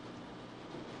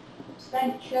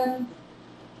 Abstention?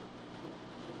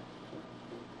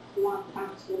 1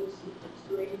 councillor,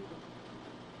 3.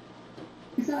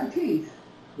 Is that Keith?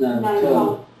 No,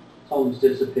 No, Tom's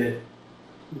disappeared.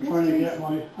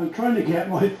 I'm trying to get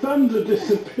my thumb to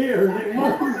disappear, and it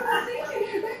won't.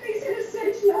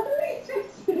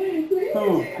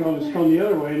 Oh God, it's gone the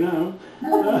other way now.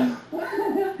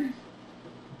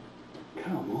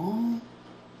 Come on.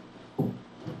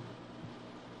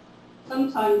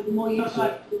 Sometimes the more you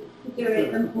try to do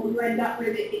it, the more you end up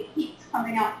with it. It keeps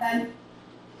coming up then.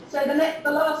 So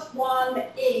the last one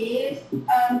is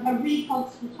a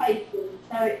reconsultation.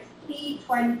 So it's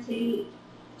P20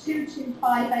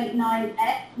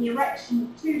 22589F, the erection of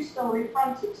 2-storey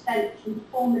front extension to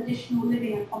form additional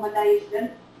living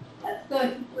accommodation at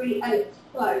 33 Oaks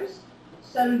Close.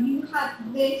 So you had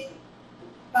this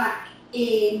back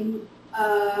in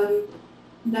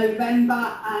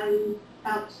November and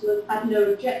councillors had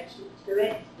no objection to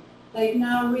it. They've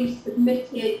now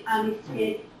resubmitted and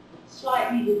it is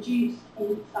slightly reduced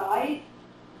in size.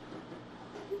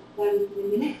 In a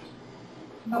minute.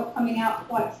 Not coming out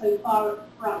quite so far at the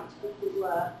front as we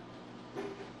were.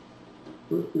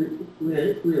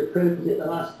 We approved it the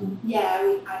last time. Yeah,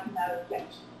 we had no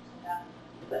objection to that.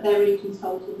 But they're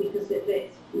reconsulted because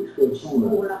it's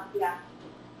smaller. Yeah.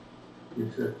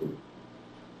 Interesting.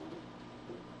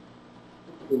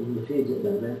 We'll refuse it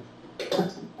then.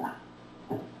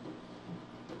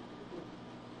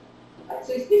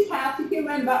 So it's this house, if you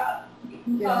remember, you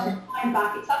can cast your mind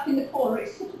back, it's up in the corner,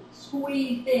 it's sort of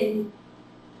squeezed in.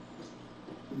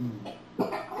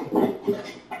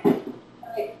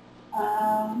 Okay.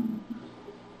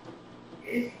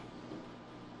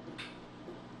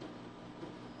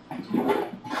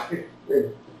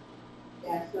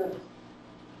 Yeah, so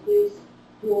this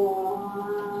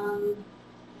one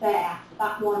there,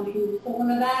 that one in the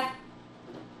corner there.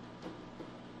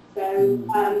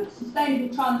 So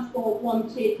Sustainable Transport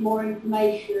wanted more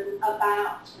information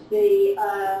about the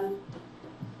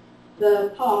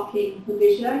parking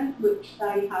provision, which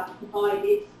they have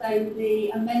provided. So the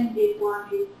amended one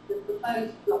is the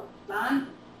proposed block plan,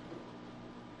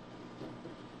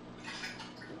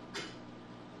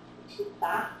 which is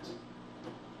that.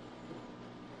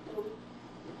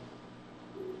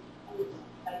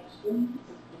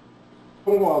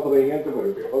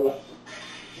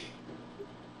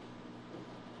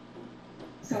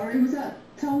 Sorry, was that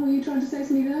Tom? Were you trying to say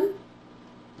something then?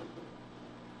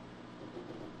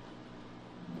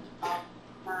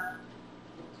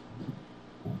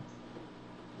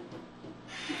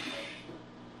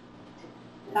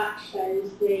 That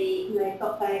shows they've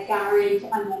got their garage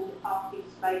and then the parking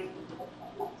space and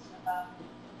lots of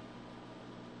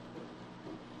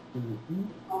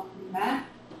parking there.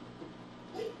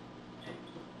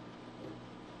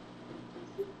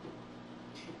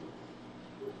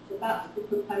 So that's the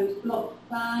proposed block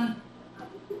plan and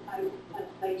the proposed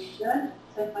elevation.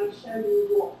 So if I show you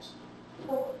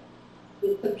what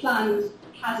the plans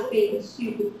has been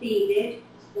superseded,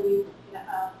 so you can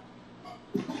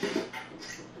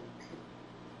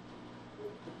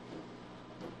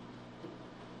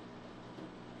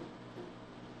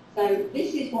so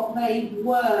this is what they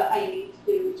were aiming to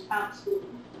do, which council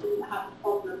didn't have a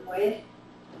problem with,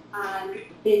 and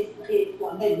this is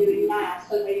what they're doing now,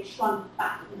 so they've shrunk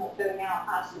back and not going out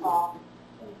as far.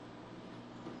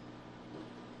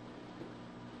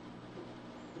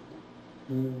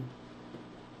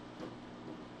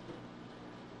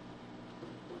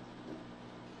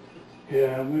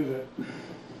 Yeah, move it.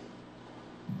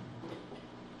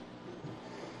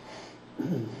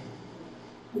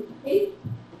 Okay.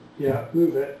 Yeah,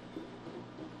 move it.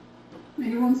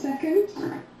 Maybe 1 second.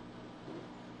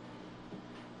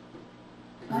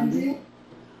 Andy?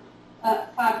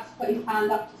 Fab's put his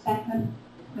hand up to second.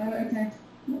 Oh, okay.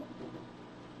 Can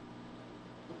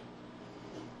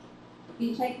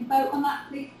you take a vote on that,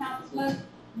 please, councillors?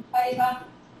 In favour?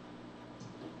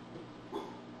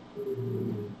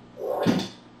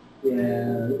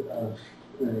 Yeah,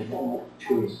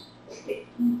 choice. 6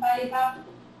 in favour.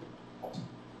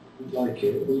 Like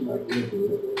it, wouldn't like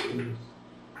it.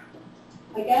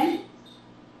 Again?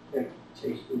 Yeah,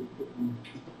 tasty.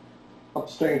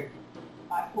 Abstain.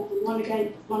 Right, 1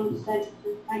 against, 1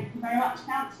 abstention. Thank you very much,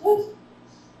 councillors.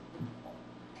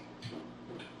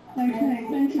 Okay,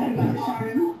 thank you for that,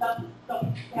 Sharon. Stop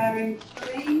sharing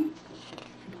screen.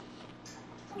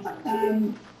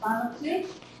 Quality.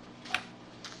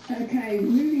 Okay,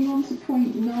 moving on to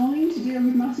point 9, to deal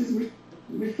with matters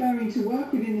referring to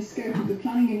work within the scope of the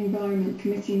Planning and Environment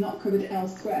Committee not covered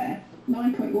elsewhere.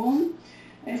 9.1,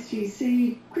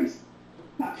 SGC, Cribs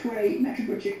Patchway,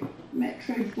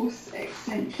 Metro Bus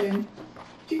Extension,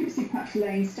 Jubilee Patch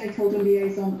Lane, Stakeholder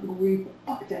Liaison Group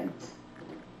Update.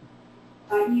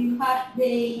 You had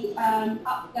the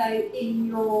update in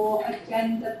your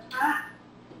agenda pack,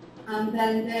 and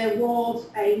then there was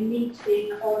a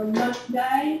meeting on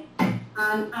Monday,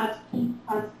 and as Keith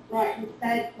has rightly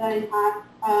said, they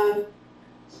have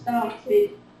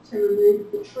started to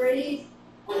remove the trees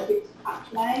on Jubilee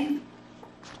Patch Lane,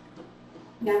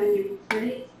 the avenue of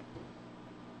trees.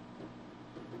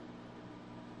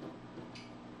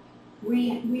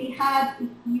 We had, if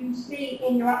you see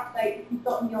in your update, if you've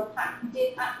got in your pack, we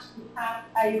did actually have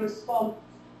a response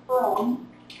from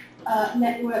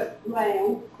Network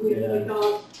Rail with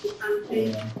regards to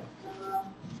camping.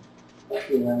 Yeah, I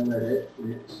read it.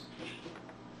 It's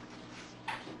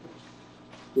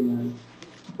you know,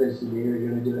 basically they're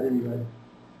going to do it anyway.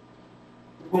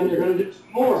 And they're going to do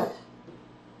some more.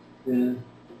 Yeah.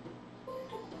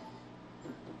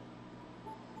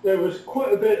 There was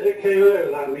quite a bit that came out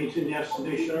of that meeting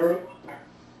yesterday, Sharon.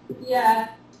 Yeah.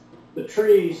 The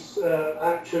trees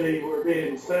actually were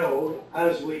being felled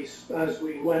as we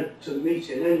went to the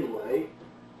meeting anyway,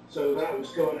 so that was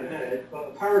going ahead.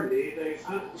 But apparently they've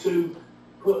had to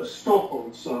put a stop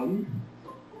on some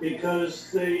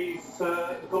because they've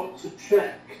got to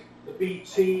check the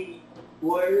BT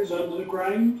wires under the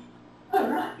ground. Oh,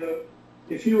 right. So,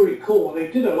 if you recall, they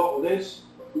did a lot of this.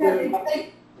 Yeah,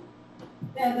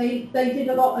 they did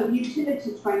a lot of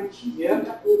utility trenches.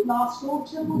 Yeah. Last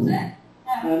autumn, was it?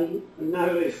 Yeah. And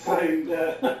now they've found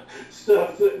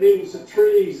stuff that means the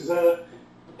trees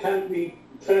can't be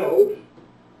felled,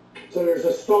 so there's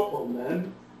a stop on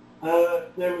them.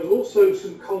 There was also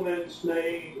some comments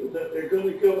made that they're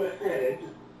going to go ahead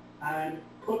and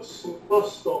put some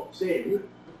bus stops in,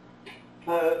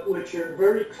 which are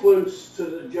very close to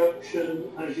the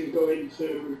junction as you go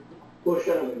into Bush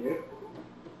Avenue.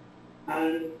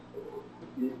 And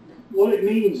what it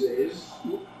means is,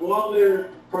 while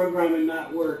they're programming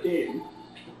that work in,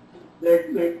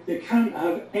 they can't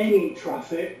have any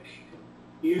traffic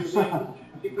using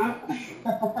the patch.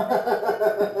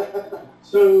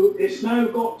 So it's now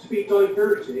got to be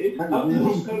diverted up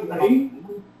the Stoke Lane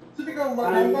and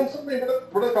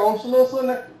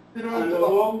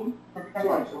along.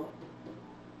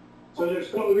 So there's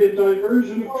got to be a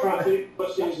diversion of traffic,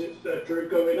 buses, etc.,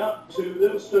 going up to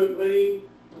Little Stoke Lane,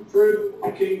 through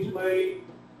Kingsway,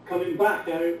 coming back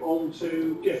out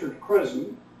onto Gifford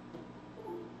Crescent.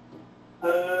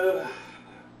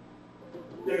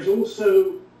 There's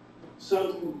also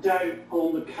some doubt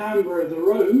on the camber of the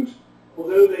road,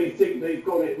 although they think they've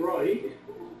got it right.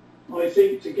 I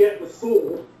think to get the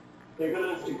thaw, they're going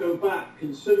to have to go back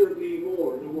considerably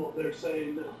more than what they're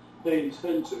saying that they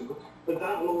intend to, but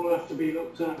that will all have to be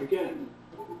looked at again.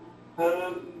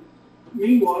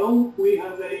 Meanwhile, we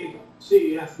have a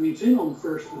CEF meeting on the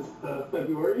 1st of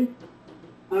February,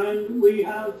 and we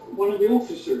have one of the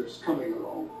officers coming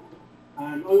along.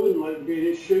 And I wouldn't like to be in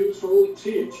his shoes for all the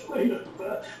tears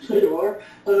they are.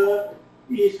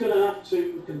 He's going to have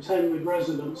to contend with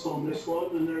residents on this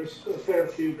one, and there's a fair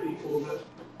few people that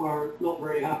are not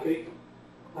very happy,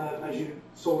 as you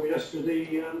saw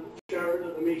yesterday, Sharon,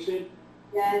 at the meeting.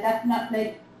 Yeah,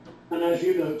 definitely. And as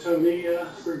you know, Tony,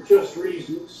 for just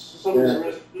reasons, some of the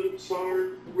residents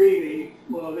are really,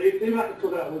 well, they've had to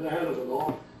put up with a hell of a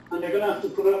lot, and they're going to have to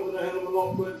put up with a hell of a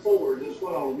lot going forward as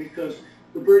well, because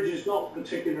the bridge is not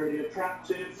particularly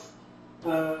attractive.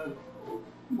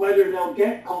 Whether they'll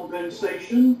get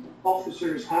compensation,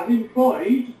 officers have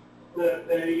implied that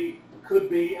they could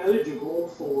be eligible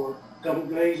for double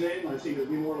glazing, I think it would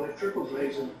be more like triple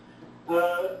glazing,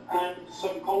 and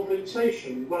some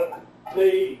compensation, but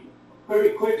they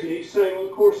very quickly say, well,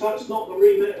 of course, that's not the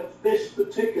remit of this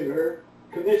particular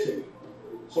committee.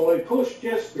 So I pushed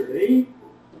yesterday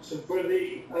for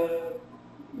the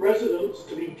residents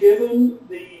to be given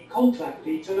the contact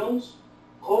details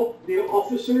of the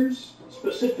officers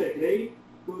specifically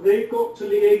who they've got to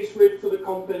liaise with for the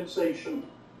compensation.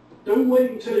 Don't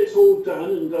wait until it's all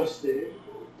done and dusted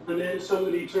and then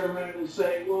somebody turn around and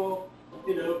say, well,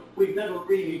 you know, we've never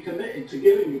really committed to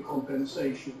giving you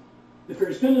compensation. If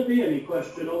there's going to be any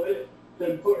question of it,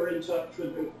 then put her in touch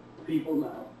with the people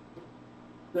now.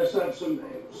 Let's have some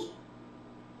names.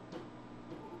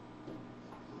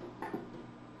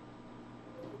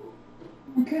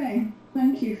 Okay,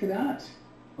 thank you for that.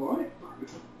 All right.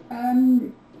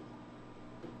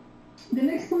 The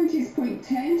next point is point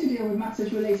 10, to deal with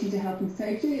matters relating to health and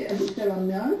safety, of which there are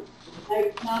none.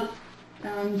 No, none.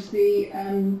 And the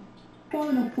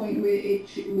final point,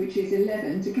 which is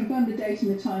 11, to confirm the date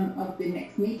and the time of the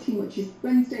next meeting, which is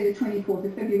Wednesday the 24th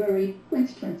of February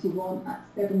 2021 at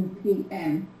 7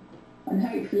 p.m. And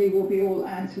hopefully we'll be all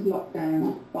out of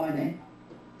lockdown by then.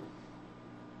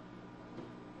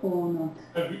 Or not.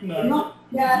 No.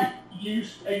 Yeah.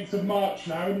 Used 8th of March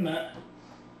now, isn't it?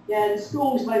 Yeah, the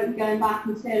schools won't be going back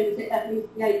until at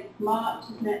least the 8th of March,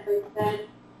 isn't it? Right.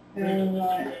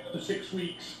 Another 6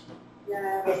 weeks.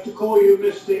 Yeah. I have to call you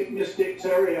Mystic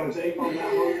Terry, I think, on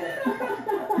that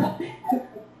one.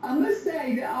 I must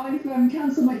say that I've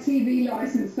cancelled my TV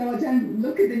licence, so I don't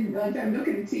look at the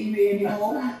TV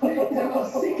anymore. I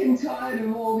got sick and tired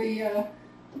of all the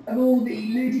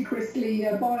ludicrously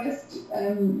biased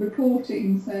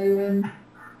reporting, so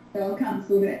I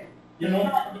cancelled it. You're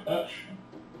not much.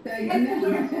 So you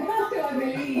know, so I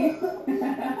believe.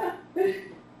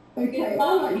 Okay,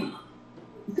 all right.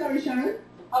 Sorry, Sharon.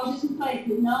 I was just going to say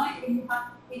good night. Are you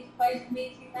happy to close the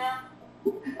meeting now?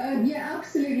 Yeah,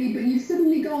 absolutely, but you've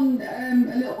suddenly gone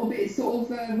a little bit sort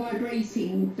of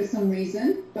vibrating for some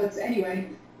reason. But anyway,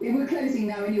 we're closing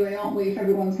now anyway, aren't we, if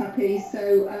everyone's happy?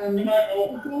 So, Good night,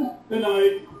 all. Good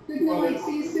night. Good night,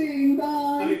 see you soon,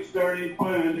 bye. Thanks, Terry.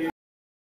 Bye, Andy.